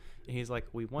ball? And he's like,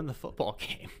 "We won the football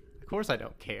game. Of course I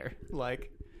don't care."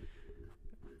 Like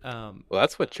well,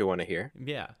 that's what you want to hear.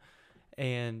 Yeah.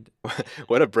 And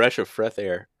what a breath of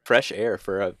fresh air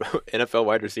for a NFL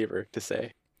wide receiver to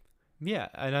say. Yeah,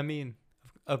 and I mean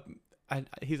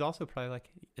he's also probably like,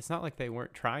 it's not like they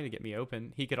weren't trying to get me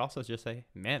open. He could also just say,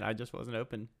 "Man, I just wasn't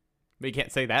open." But you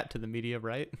can't say that to the media,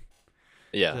 right?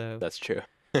 Yeah, so, that's true.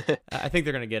 I think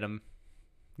they're gonna get him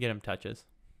touches.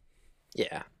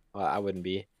 Yeah, I wouldn't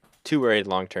be too worried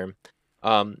long term.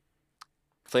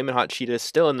 Flamin' Hot Cheetahs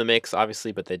still in the mix,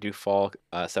 obviously, but they do fall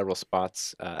several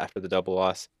spots after the double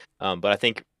loss. But I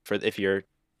think for if you're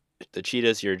the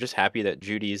Cheetahs, you're just happy that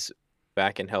Judy's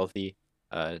back and healthy.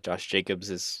 Josh Jacobs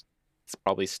is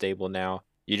probably stable now.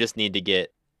 You just need to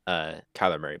get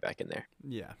Kyler Murray back in there.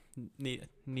 Yeah, need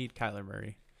Kyler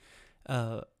Murray.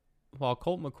 While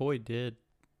Colt McCoy did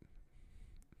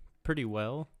pretty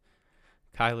well,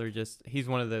 Kyler he's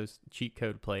one of those cheat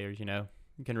code players, you know.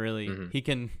 He can really he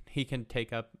can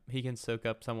soak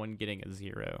up someone getting a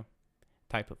 0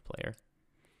 type of player.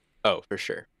 Oh, for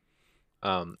sure.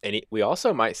 And we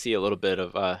also might see a little bit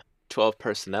of 12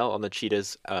 personnel on the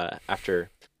Cheetahs after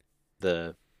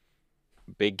the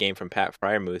big game from Pat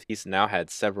Fryermuth. He's now had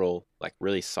several like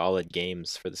really solid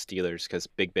games for the Steelers because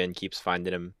Big Ben keeps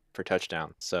finding him for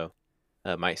touchdowns. So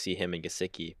might see him and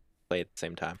Gesicki play at the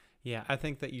same time. Yeah, I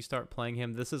think that you start playing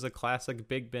him. This is a classic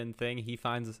Big Ben thing. He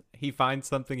finds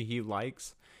something he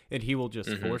likes, and he will just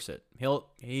force it.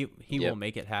 He will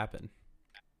make it happen.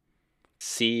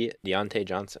 See Deontay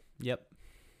Johnson. Yep.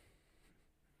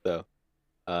 So,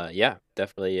 yeah,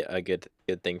 definitely a good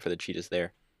thing for the Cheetahs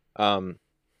there.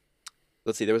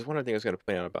 Let's see. There was one other thing I was going to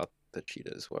point out about the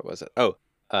Cheetahs. What was it? Oh,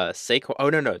 Saquon.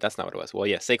 Oh no, that's not what it was. Well,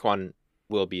 yeah, Saquon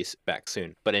will be back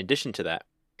soon. But in addition to that,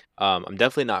 I'm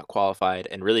definitely not qualified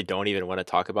and really don't even want to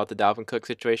talk about the Dalvin Cook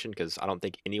situation because I don't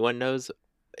think anyone knows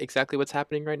exactly what's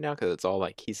happening right now because it's all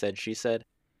like he said, she said.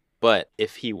 But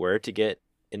if he were to get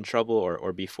in trouble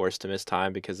or be forced to miss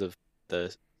time because of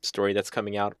the story that's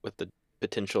coming out with the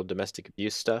potential domestic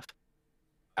abuse stuff,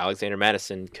 Alexander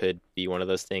Mattison could be one of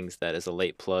those things that is a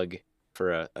late plug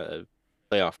for a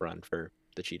playoff run for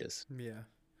the Cheetahs.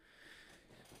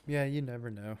 Yeah, you never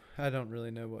know. I don't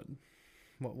really know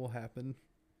what will happen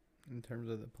in terms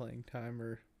of the playing time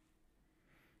or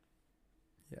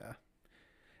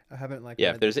I haven't read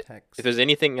the text. If there's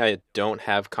anything I don't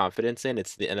have confidence in,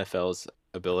 it's the NFL's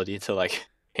ability to like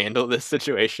handle this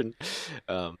situation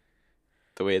the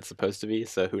way it's supposed to be.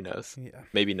 So who knows? Yeah.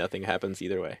 Maybe nothing happens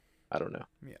either way. I don't know.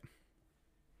 Yeah.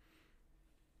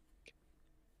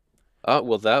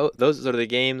 Well, those are the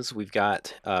games. We've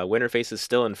got Winterface is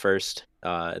still in first.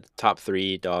 The top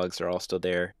 3 dogs are all still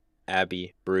there.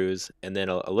 Abby, Bruise, and then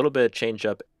a little bit of change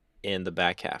up in the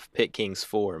back half. Pit Kings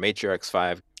 4, Matriarchs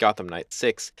 5, Gotham Knights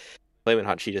 6, Flamin'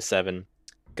 Hot Cheetah 7,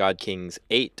 God Kings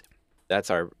 8. That's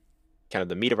our kind of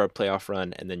the meat of our playoff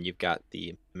run, and then you've got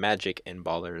the Magic and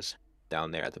Ballers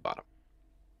down there at the bottom.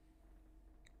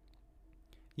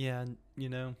 Yeah, you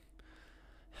know,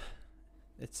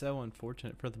 it's so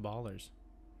unfortunate for the Ballers.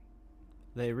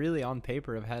 They really, on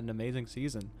paper, have had an amazing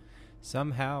season.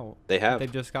 Somehow,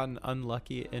 they've just gotten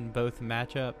unlucky in both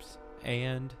matchups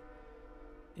and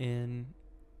in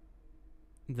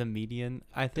the median.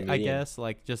 I guess,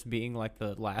 like, just being, like,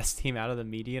 the last team out of the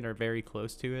median or very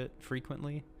close to it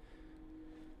frequently.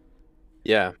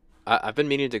 Yeah, I've been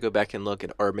meaning to go back and look,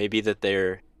 or maybe that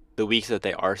they're, the weeks that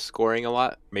they are scoring a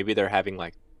lot, maybe they're having,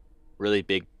 like, really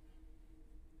big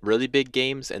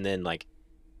games, and then, like,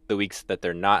 the weeks that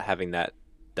they're not having that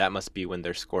must be when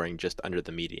they're scoring just under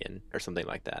the median or something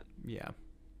like that. Yeah.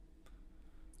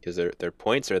 Because their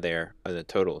points are there on the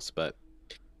totals, but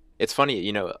it's funny,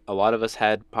 you know, a lot of us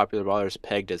had Popular Ballers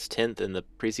pegged as 10th in the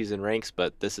preseason ranks,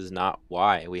 but this is not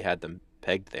why we had them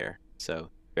pegged there. So,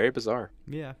 very bizarre.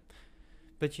 Yeah.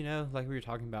 But, you know, like we were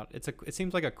talking about, it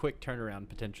seems like a quick turnaround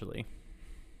potentially.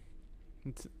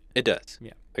 It does.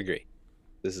 Yeah. Agree.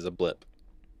 This is a blip.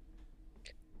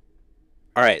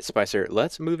 All right, Spicer,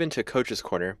 let's move into Coach's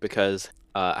Corner because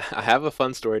I have a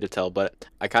fun story to tell, but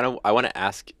I want to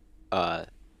ask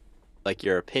like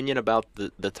your opinion about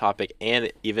the topic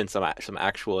and even some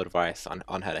actual advice on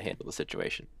how to handle the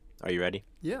situation. Are you ready?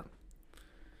 Yeah.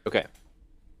 Okay.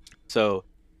 So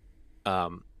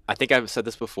I think I've said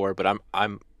this before, but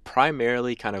I'm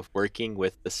primarily kind of working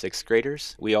with the 6th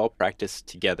graders. We all practice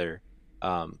together,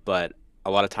 but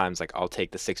a lot of times like I'll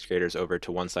take the 6th graders over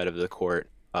to one side of the court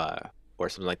or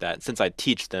something like that. Since I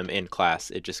teach them in class,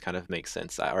 it just kind of makes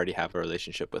sense. I already have a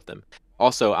relationship with them.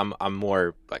 Also, I'm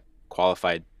more like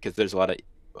qualified because there's a lot of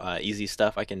easy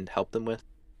stuff I can help them with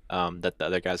that the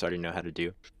other guys already know how to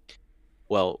do.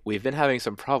 Well, we've been having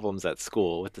some problems at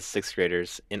school with the 6th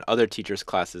graders in other teachers'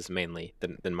 classes mainly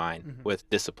than mine with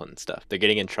discipline stuff. They're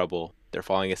getting in trouble. They're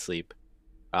falling asleep.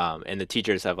 And the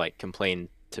teachers have like complained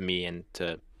to me and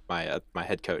to my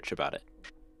head coach about it.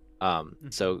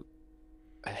 So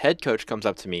a head coach comes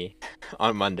up to me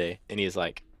on Monday and he's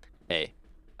like, hey,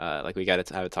 like we got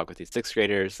to have a talk with these 6th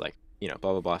graders, like, you know,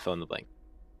 blah, blah, blah, fill in the blank.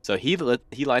 So he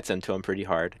lights into them pretty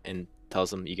hard and tells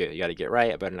them, you got to get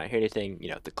right. I better not hear anything. You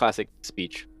know, the classic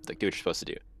speech, like do what you're supposed to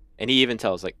do. And he even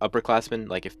tells like upperclassmen,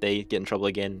 like if they get in trouble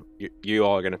again, you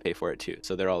all are going to pay for it too.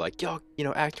 So they're all like, yo, you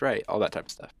know, act right, all that type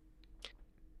of stuff.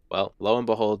 Well, lo and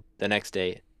behold, the next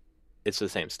day, it's the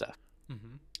same stuff.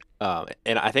 Mm-hmm.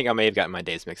 And I think I may have gotten my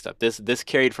days mixed up. This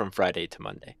carried from Friday to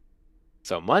Monday.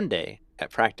 So Monday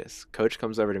at practice, coach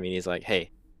comes over to me and he's like,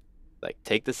 "Hey, like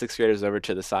take the sixth graders over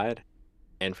to the side,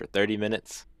 and for 30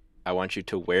 minutes, I want you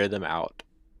to wear them out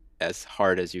as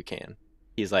hard as you can."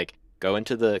 He's like, "Go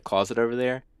into the closet over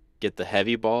there, get the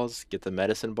heavy balls, get the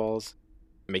medicine balls,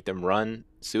 make them run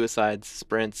suicides,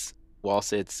 sprints, wall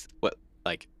sits, what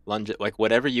like lunge, like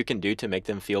whatever you can do to make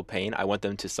them feel pain. I want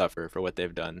them to suffer for what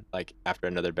they've done, like after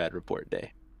another bad report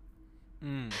day."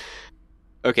 Mm.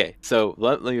 Okay, so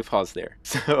let me pause there.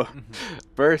 So Mm-hmm.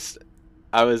 first,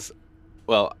 I was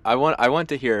well, I want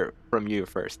to hear from you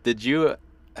first. Did you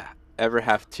ever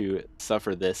have to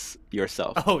suffer this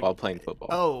yourself Oh, while playing football?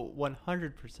 oh,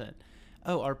 100%.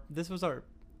 Oh, this was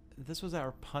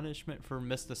our punishment for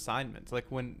missed assignments. Like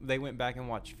when they went back and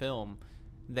watched film,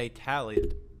 they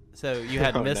tallied. So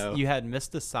Oh no. you had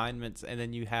missed assignments, and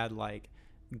then you had like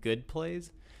good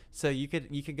plays. So you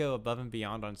could go above and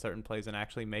beyond on certain plays and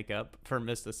actually make up for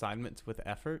missed assignments with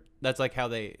effort. That's like how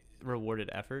they rewarded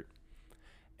effort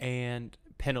and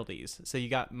penalties. So you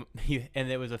got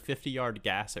and it was a 50-yard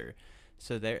gasser.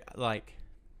 So they're like,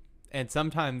 and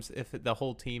sometimes if the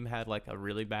whole team had like a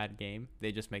really bad game,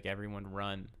 they just make everyone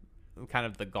run, kind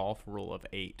of the golf rule of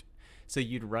 8. So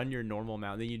you'd run your normal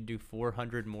amount, then you'd do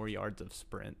 400 more yards of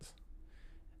sprints,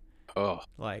 Oh,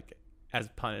 like as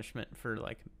punishment for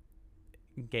like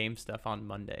game stuff on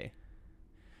Monday.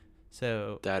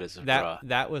 So that is that rough.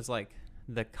 that was like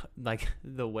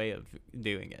the way of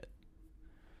doing it.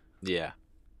 Yeah.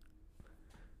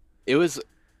 It was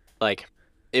like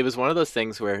it was one of those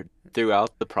things where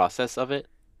throughout the process of it,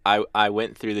 I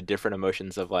went through the different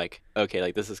emotions of like, okay,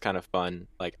 like this is kind of fun.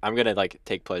 Like I'm gonna like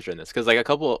take pleasure in this because like a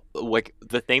couple like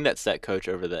the thing that set coach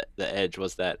over the edge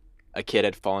was that a kid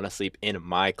had fallen asleep in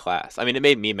my class. I mean, it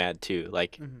made me mad too.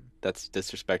 Like Mm-hmm. that's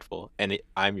disrespectful, and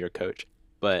I'm your coach.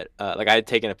 But like I had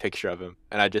taken a picture of him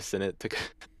and I just sent it to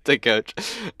to coach,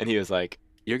 and he was like,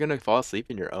 "You're gonna fall asleep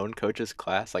in your own coach's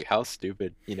class? Like how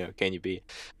stupid, can you be?"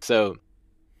 So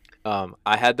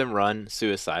I had them run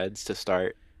suicides to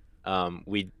start.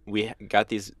 We got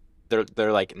these.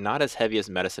 They're like not as heavy as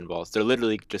medicine balls. They're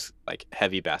literally just like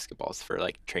heavy basketballs for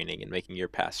like training and making your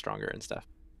pass stronger and stuff.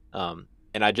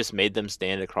 And I just made them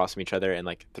stand across from each other and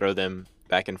like throw them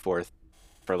back and forth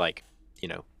for like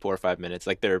 4 or 5 minutes.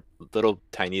 Like their little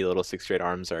tiny little sixth grade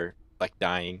arms are like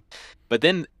dying. But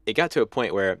then it got to a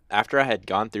point where after I had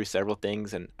gone through several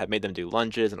things and had made them do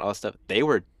lunges and all that stuff, they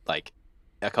were like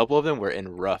a couple of them were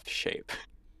in rough shape.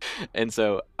 And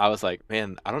so I was like,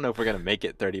 man, I don't know if we're gonna make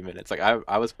it 30 minutes. Like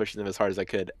I was pushing them as hard as I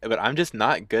could, but I'm just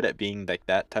not good at being like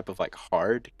that type of like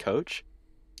hard coach.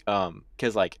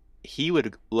 Because like he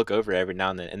would look over every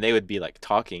now and then, and they would be like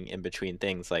talking in between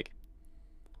things, like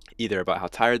either about how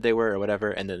tired they were or whatever,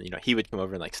 and then he would come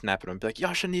over and like snap at them and be like,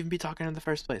 "Y'all shouldn't even be talking in the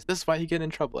first place. This is why you get in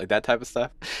trouble," like that type of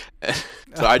stuff.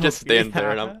 So I Oh just stand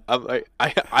there and I'm yeah. I'm like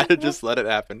I just let it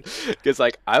happen because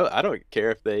like I don't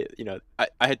care if they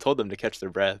I had told them to catch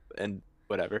their breath and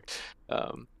whatever.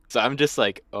 So I'm just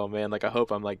like, oh man, like I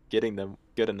hope I'm like getting them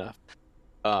good enough.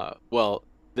 Well,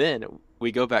 then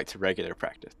we go back to regular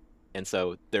practice. And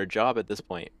so their job at this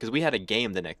point, because we had a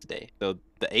game the next day, so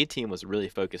the A team was really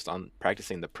focused on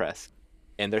practicing the press.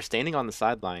 And they're standing on the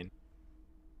sideline,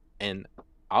 and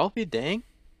I'll be dang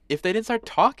if they didn't start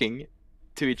talking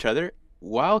to each other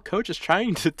while coach is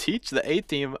trying to teach the A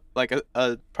team like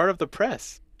a part of the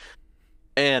press.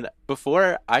 And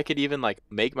before I could even like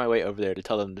make my way over there to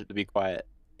tell them to be quiet,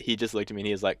 he just looked at me and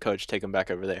he was like, "Coach, take them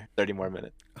back over there. 30 more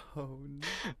minutes." Oh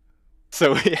no.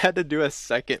 So we had to do a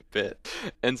second bit,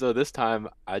 and so this time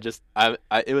I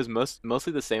it was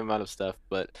mostly the same amount of stuff,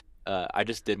 but I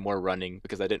just did more running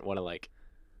because I didn't want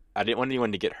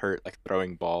anyone to get hurt like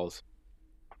throwing balls.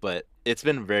 But it's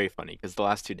been very funny because the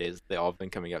last 2 days they all have been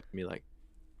coming up to me like,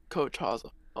 "Coach Haza,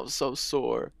 I'm so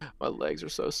sore. My legs are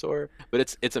so sore."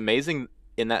 But it's amazing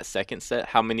in that second set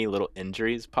how many little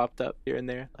injuries popped up here and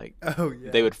there. Like Oh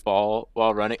they yeah. would fall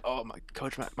while running. Oh my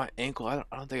coach, my ankle. I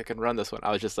don't think I can run this one.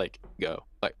 I was just like, go,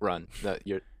 like run. No,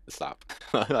 you're stop.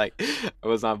 Like I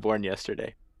was not born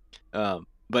yesterday.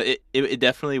 But it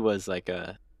definitely was like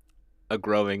a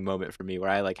growing moment for me where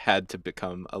I like had to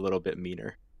become a little bit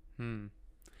meaner. Hmm.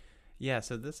 Yeah.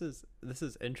 So this is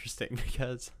interesting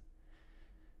because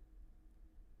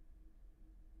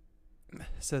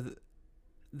so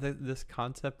this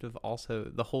concept of also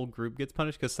the whole group gets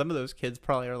punished because some of those kids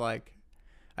probably are like,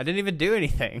 I didn't even do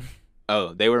anything.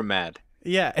 Oh, they were mad.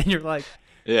 Yeah, and you're like,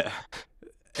 Yeah.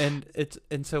 and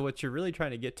so what you're really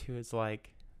trying to get to is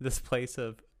like this place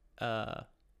of uh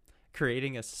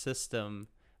creating a system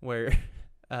where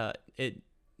it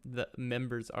the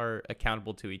members are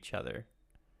accountable to each other.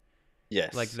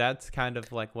 Like Yes. that's kind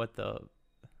of like what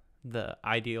the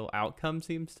ideal outcome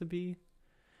seems to be.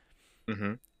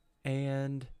 Mm-hmm.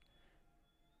 And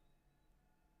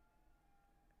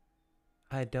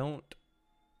I don't.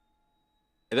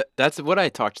 That's what I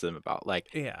talked to them about. Like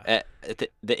Yeah. at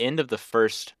the end of the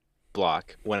first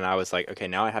block, when I was like, okay,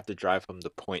 now I have to drive home the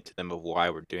point to them of why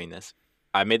we're doing this.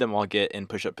 I made them all get in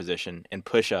push-up position and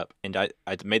push up, and I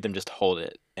made them just hold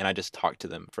it, and I just talked to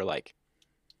them for like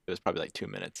it was probably like 2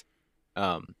 minutes.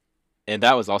 Um, and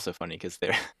that was also funny because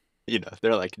they're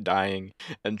they're like dying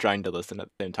and trying to listen at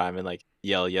the same time and like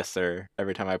yell yes sir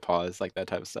every time I pause, like that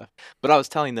type of stuff. But I was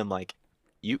telling them like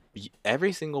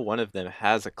every single one of them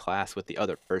has a class with the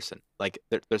other person. Like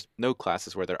there's no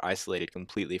classes where they're isolated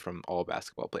completely from all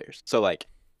basketball players. So like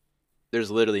there's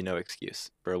literally no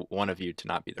excuse for one of you to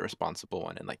not be the responsible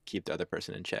one and like keep the other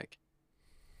person in check.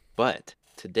 But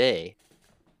today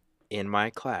in my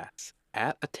class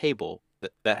at a table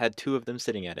that had two of them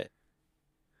sitting at it,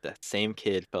 that same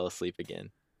kid fell asleep again.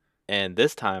 And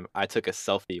this time I took a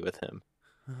selfie with him.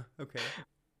 Okay.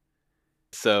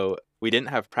 So we didn't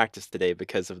have practice today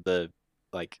because of the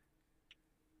like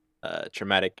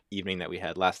traumatic evening that we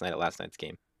had last night at last night's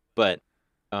game. But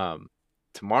um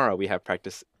tomorrow we have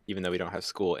practice even though we don't have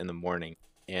school in the morning.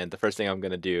 And the first thing I'm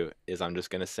gonna do is I'm just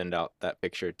gonna send out that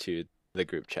picture to the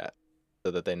group chat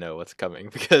so that they know what's coming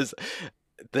because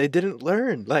they didn't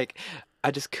learn. Like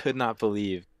I just could not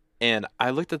believe. And I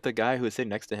looked at the guy who was sitting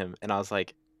next to him and I was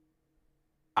like,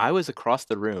 I was across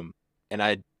the room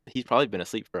and he's probably been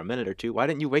asleep for a minute or two. Why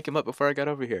didn't you wake him up before I got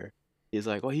over here? He's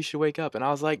like, well, he should wake up. And I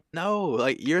was like, no,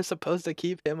 like you're supposed to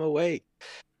keep him awake.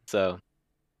 So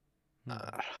Hmm.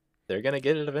 uh, they're gonna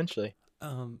get it eventually.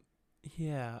 Um.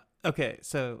 Yeah. Okay.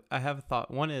 So I have a thought.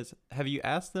 One is, have you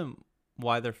asked them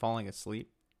why they're falling asleep?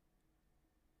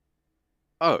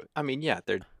 Oh, I mean, yeah,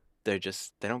 they're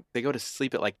just they go to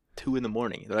sleep at like 2 in the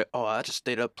morning. They're like, oh, I just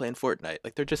stayed up playing Fortnite.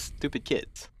 Like they're just stupid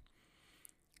kids.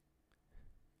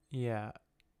 Yeah.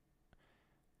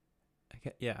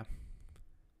 Okay. Yeah.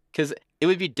 Because it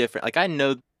would be different. Like I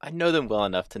know them well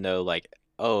enough to know like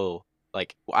oh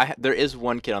like there is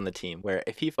one kid on the team where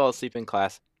if he fell asleep in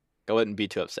class, I wouldn't be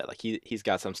too upset. Like he's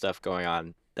got some stuff going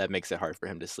on that makes it hard for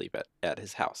him to sleep at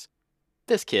his house.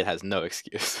 This kid has no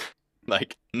excuse,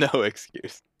 like no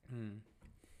excuse. Hmm.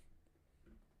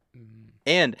 Mm.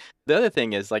 And the other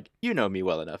thing is like you know me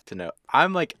well enough to know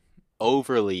I'm like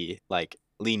overly like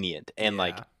lenient and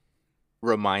like Yeah.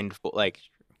 remindful like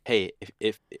hey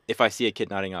if I see a kid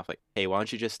nodding off like hey why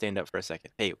don't you just stand up for a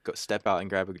second, hey go step out and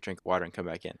grab a drink of water and come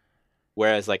back in,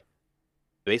 whereas like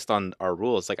based on our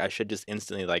rules like I should just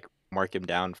instantly like mark him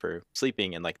down for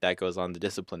sleeping and like that goes on the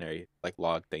disciplinary like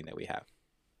log thing that we have,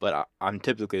 but I'm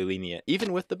typically lenient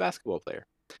even with the basketball player,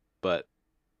 but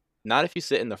not if you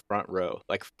sit in the front row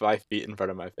like 5 feet in front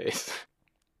of my face.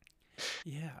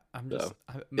 Yeah. I'm just.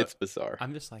 So it's bizarre.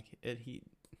 I'm just like it, he.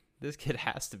 This kid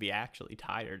has to be actually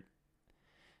tired.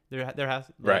 There has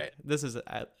like Right. this is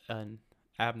an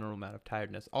abnormal amount of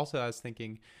tiredness. Also, I was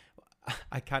thinking,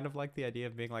 I kind of like the idea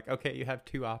of being like, okay, you have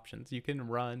two options. You can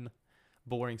run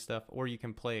boring stuff, or you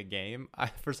can play a game.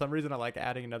 For some reason, I like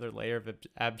adding another layer of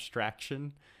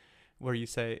abstraction, where you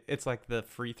say it's like the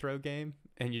free throw game,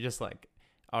 and you just like,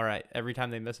 all right, every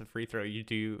time they miss a free throw, you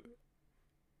do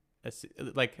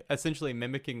like essentially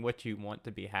mimicking what you want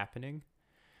to be happening,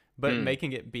 but Mm,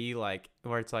 making it be like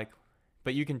where it's like,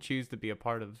 but you can choose to be a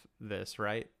part of this,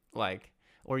 right? Like,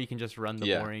 or you can just run the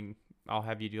yeah, boring. I'll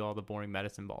have you do all the boring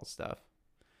medicine ball stuff.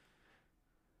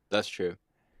 that's true.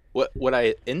 What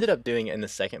I ended up doing in the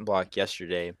second block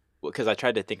yesterday, because I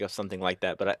tried to think of something like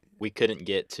that, but we couldn't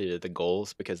get to the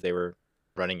goals because they were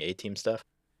running A team stuff.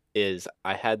 Is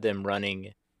I had them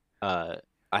running, uh,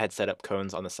 I had set up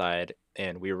cones on the side,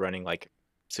 and we were running like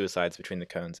suicides between the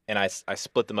cones, and I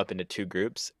split them up into two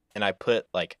groups, and I put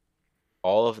like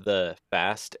all of the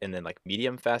fast and then like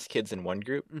medium fast kids in one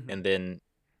group, Mm-hmm. and then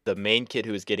the main kid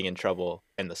who was getting in trouble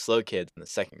and the slow kids in the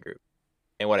second group.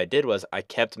 And what I did was I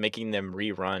kept making them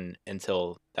rerun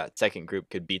until that second group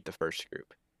could beat the first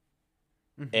group.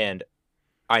 Mm-hmm. And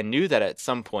I knew that at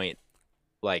some point,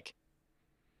 like,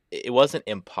 it wasn't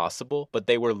impossible, but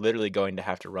they were literally going to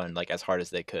have to run like as hard as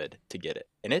they could to get it.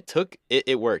 And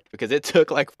it worked because it took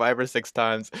like 5 or 6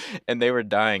 times and they were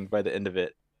dying by the end of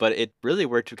it. But it really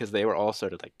worked because they were all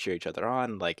sort of like cheer each other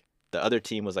on. Like the other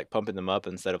team was like pumping them up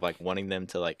instead of like wanting them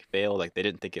to like fail. Like they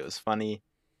didn't think it was funny.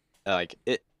 Like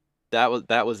it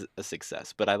that was a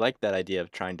success. But I like that idea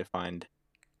of trying to find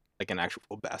like an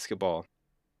actual basketball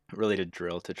related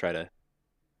drill to try to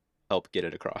help get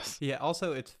it across. Yeah.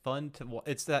 Also, it's fun to.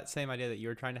 It's that same idea that you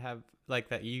were trying to have, like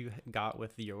that you got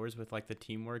with yours, with like the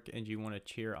teamwork, and you want to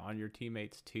cheer on your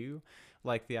teammates too.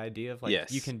 Like the idea of like you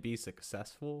Yes. can be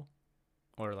successful,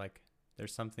 or like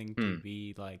there's something to Hmm.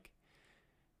 be like.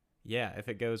 Yeah, if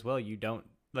it goes well, you don't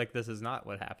like this is not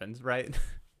what happens, right?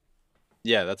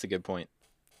 Yeah, that's a good point.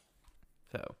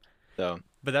 So, So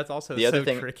but that's also the other so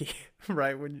thing, tricky,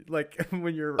 right? When you, like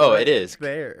when you're oh, it right is.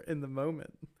 there in the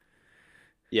moment.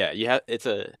 Yeah, you have it's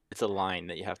a line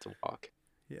that you have to walk.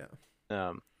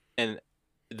 Yeah. And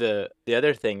the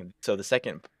other thing, so the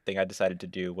second thing I decided to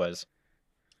do was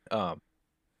um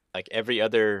like every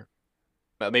other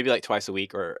maybe like twice a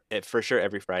week or for sure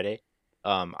every Friday.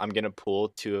 I'm gonna pull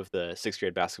two of the sixth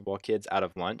grade basketball kids out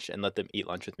of lunch and let them eat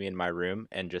lunch with me in my room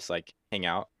and just like hang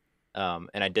out.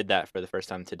 And I did that for the first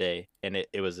time today, and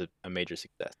it was a major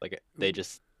success. Like they Ooh.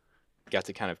 just got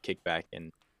to kind of kick back,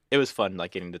 and it was fun,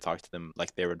 like getting to talk to them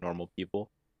like they were normal people.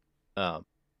 Um,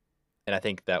 and I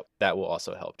think that that will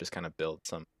also help just kind of build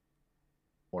some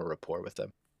more rapport with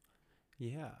them.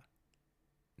 Yeah.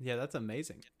 Yeah, that's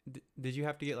amazing. Did you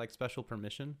have to get like special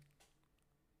permission?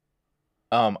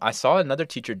 I saw another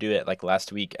teacher do it like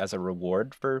last week as a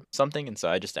reward for something, and so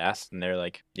I just asked, and they're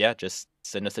like, "Yeah, just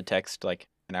send us a text like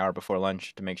an hour before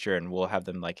lunch to make sure, and we'll have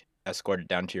them like escorted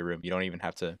down to your room. You don't even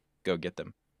have to go get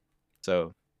them."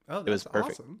 So Oh, it was that's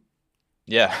perfect. awesome.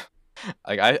 Yeah,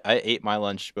 like I ate my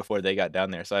lunch before they got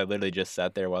down there, so I literally just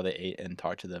sat there while they ate and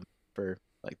talked to them for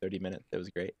like 30 minutes. It was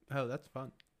great. Oh, that's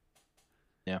fun.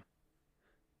 Yeah.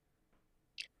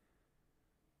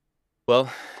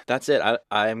 Well, that's it.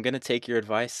 I'm gonna take your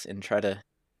advice and try to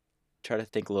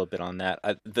think a little bit on that.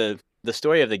 The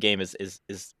story of the game is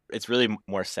it's really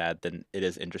more sad than it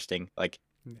is interesting. Like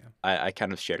Yeah. I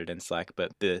kind of shared it in Slack,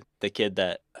 but the kid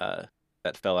that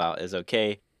fell out is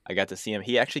okay. I got to see him.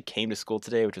 He actually came to school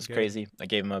today, which was Good. crazy. I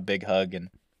gave him a big hug, and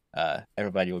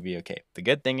everybody will be okay. The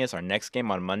good thing is our next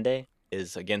game on Monday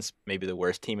is against maybe the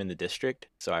worst team in the district.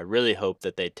 So I really hope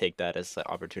that they take that as an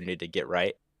opportunity to get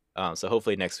right. So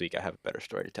hopefully next week I have a better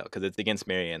story to tell because it's against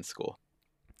Marianne School.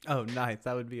 Oh, nice.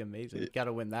 That would be amazing. Got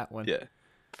to win that one. Yeah,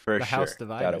 for The house sure.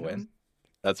 Gotta divided. win.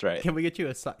 That's right. Can we get you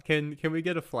a can we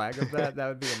get a flag of that? That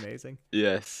would be amazing.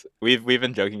 Yes, we've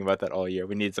been joking about that all year.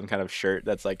 We need some kind of shirt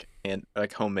that's like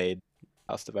homemade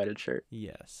house divided shirt.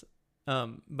 Yes.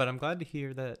 But I'm glad to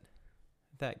hear that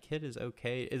that kid is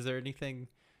okay. Is there anything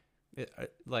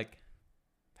like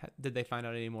did they find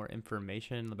out any more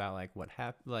information about like what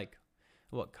happened, like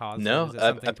what caused it? No, Is it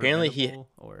something apparently he preventable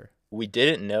or we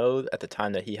didn't know at the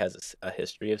time that he has a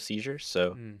history of seizures.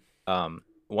 So, mm.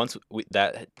 once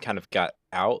that kind of got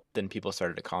out, then people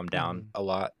started to calm down Mhm. a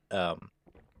lot.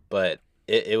 But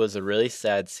it was a really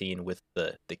sad scene with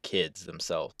the kids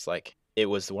themselves. Like it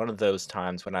was one of those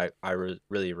times when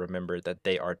really remember that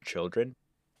they are children.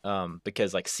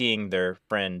 Because like seeing their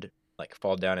friend like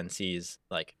fall down and seize,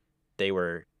 like they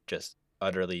were just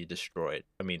utterly destroyed.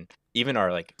 I mean, even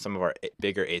our like some of our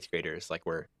bigger eighth graders like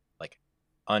were like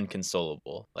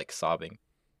unconsolable, like sobbing.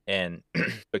 And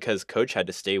because coach had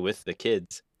to stay with the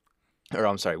kids, or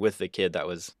I'm sorry, with the kid that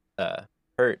was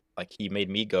hurt, like he made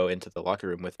me go into the locker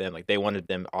room with them. Like they wanted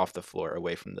them off the floor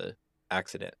away from the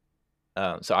accident.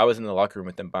 So I was in the locker room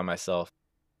with them by myself,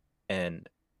 and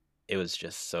it was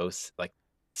just like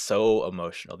so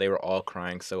emotional. They were all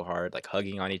crying so hard, like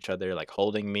hugging on each other, like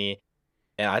holding me,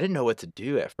 and I didn't know what to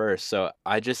do at first. So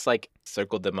I just like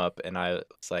circled them up, and I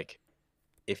was like,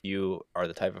 if you are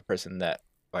the type of person that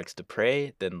likes to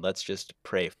pray, then let's just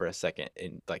pray for a second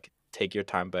and like take your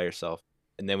time by yourself.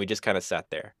 And then we just kind of sat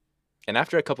there. And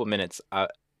after a couple minutes,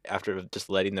 after just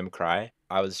letting them cry,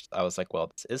 I was like, well,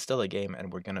 this is still a game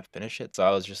and we're gonna finish it. So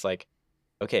I was just like,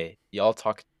 okay, y'all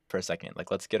talk for a second.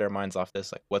 Like let's get our minds off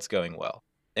this. Like what's going well.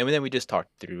 And then we just talked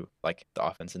through like the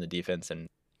offense and the defense and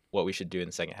what we should do in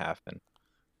the second half and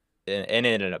it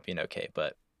ended up being okay.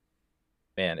 But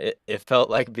man, it felt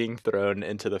like being thrown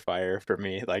into the fire for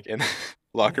me, like in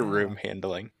locker Yeah. room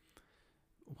handling.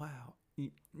 Wow.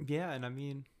 Yeah, and I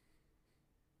mean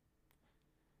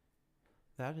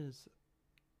that is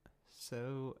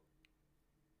so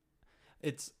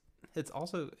it's it's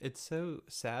so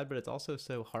sad, but it's also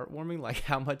so heartwarming like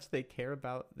how much they care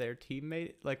about their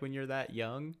teammate like when you're that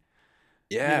young.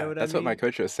 You know Yeah, what I that's what my mean?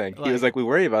 coach was saying. He was Like like, "We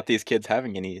worry about these kids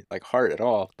having any like heart at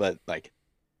all, but like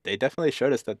they definitely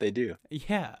showed us that they do."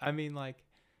 yeah, I mean like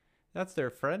that's their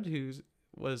friend who's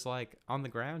was like on the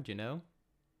ground,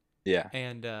 Yeah.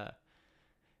 and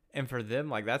for them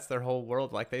like that's their whole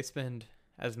world. Like they spend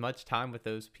as much time with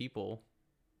those people.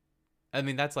 I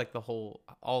mean that's like the whole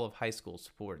all of high school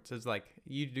sports. It's like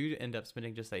you do end up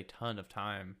spending just a ton of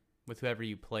time with whoever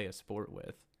you play a sport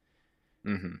with.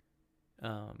 Mhm.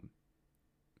 Um,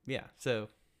 yeah. So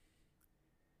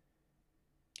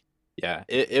Yeah,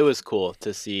 it was cool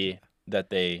to yeah, see that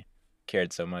they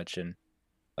cared so much, and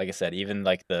like I said, even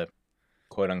like the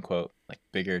quote unquote like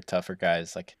bigger, tougher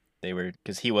guys, like they were,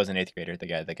 because he was an eighth grader, the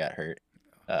guy that got hurt.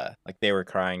 Like they were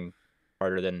crying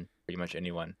harder than pretty much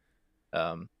anyone.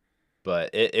 Um,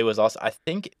 but it was also, I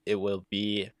think it will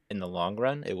be in the long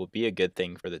run, it will be a good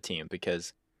thing for the team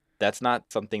because that's not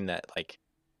something that like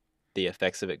the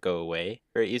effects of it go away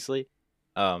very easily.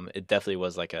 It definitely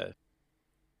was like a,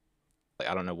 like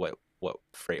I don't know what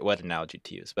analogy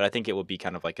to use, but I think it will be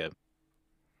kind of like a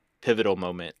pivotal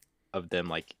moment of them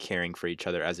like caring for each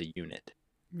other as a unit.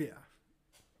 yeah,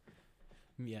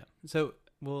 yeah. So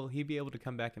will he be able to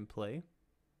come back and play?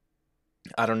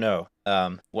 I don't know.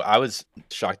 Well, I was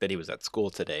shocked that he was at school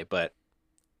today, but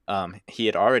he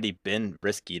had already been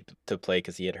risky to play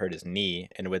because he had hurt his knee,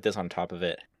 and with this on top of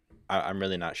it, I'm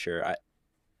really not sure.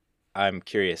 I'm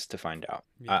curious to find out.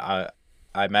 Yeah,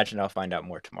 I imagine I'll find out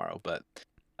more tomorrow, but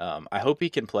I hope he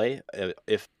can play,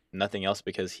 if nothing else,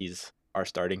 because he's our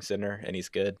starting center and he's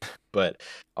good, but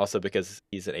also because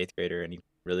he's an eighth grader and he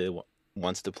really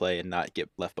wants to play and not get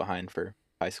left behind for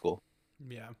high school.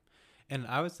 yeah. And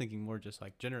I was thinking more just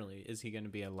like generally, is he going to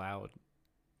be allowed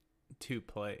to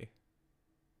play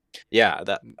Yeah,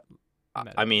 that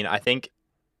I mean, medically? I think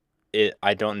it.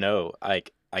 I don't know.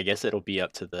 Like, I guess it'll be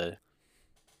up to the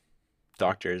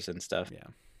Doctor. doctors and stuff. Yeah,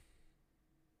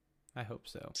 I hope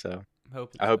so. So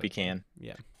Hope I it's hope he okay. can.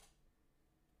 Yeah.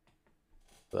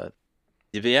 But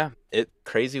yeah, it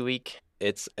crazy week.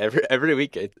 It's every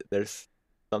week there's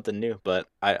something new. But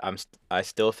I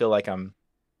still feel like I'm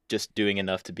just doing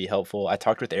enough to be helpful. I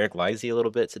talked with Eric Lisey a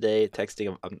little bit today, texting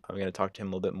him. I'm gonna talk to him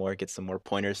a little bit more, get some more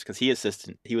pointers because he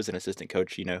was an assistant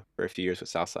coach, for a few years with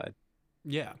Southside.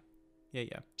 Yeah. Yeah.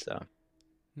 Yeah. So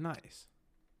Nice.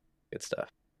 good stuff.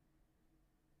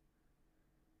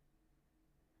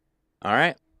 All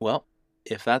right. Well,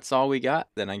 if that's all we got,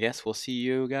 then I guess we'll see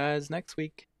you guys next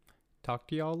week. Talk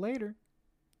to y'all later.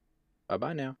 Bye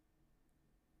bye now.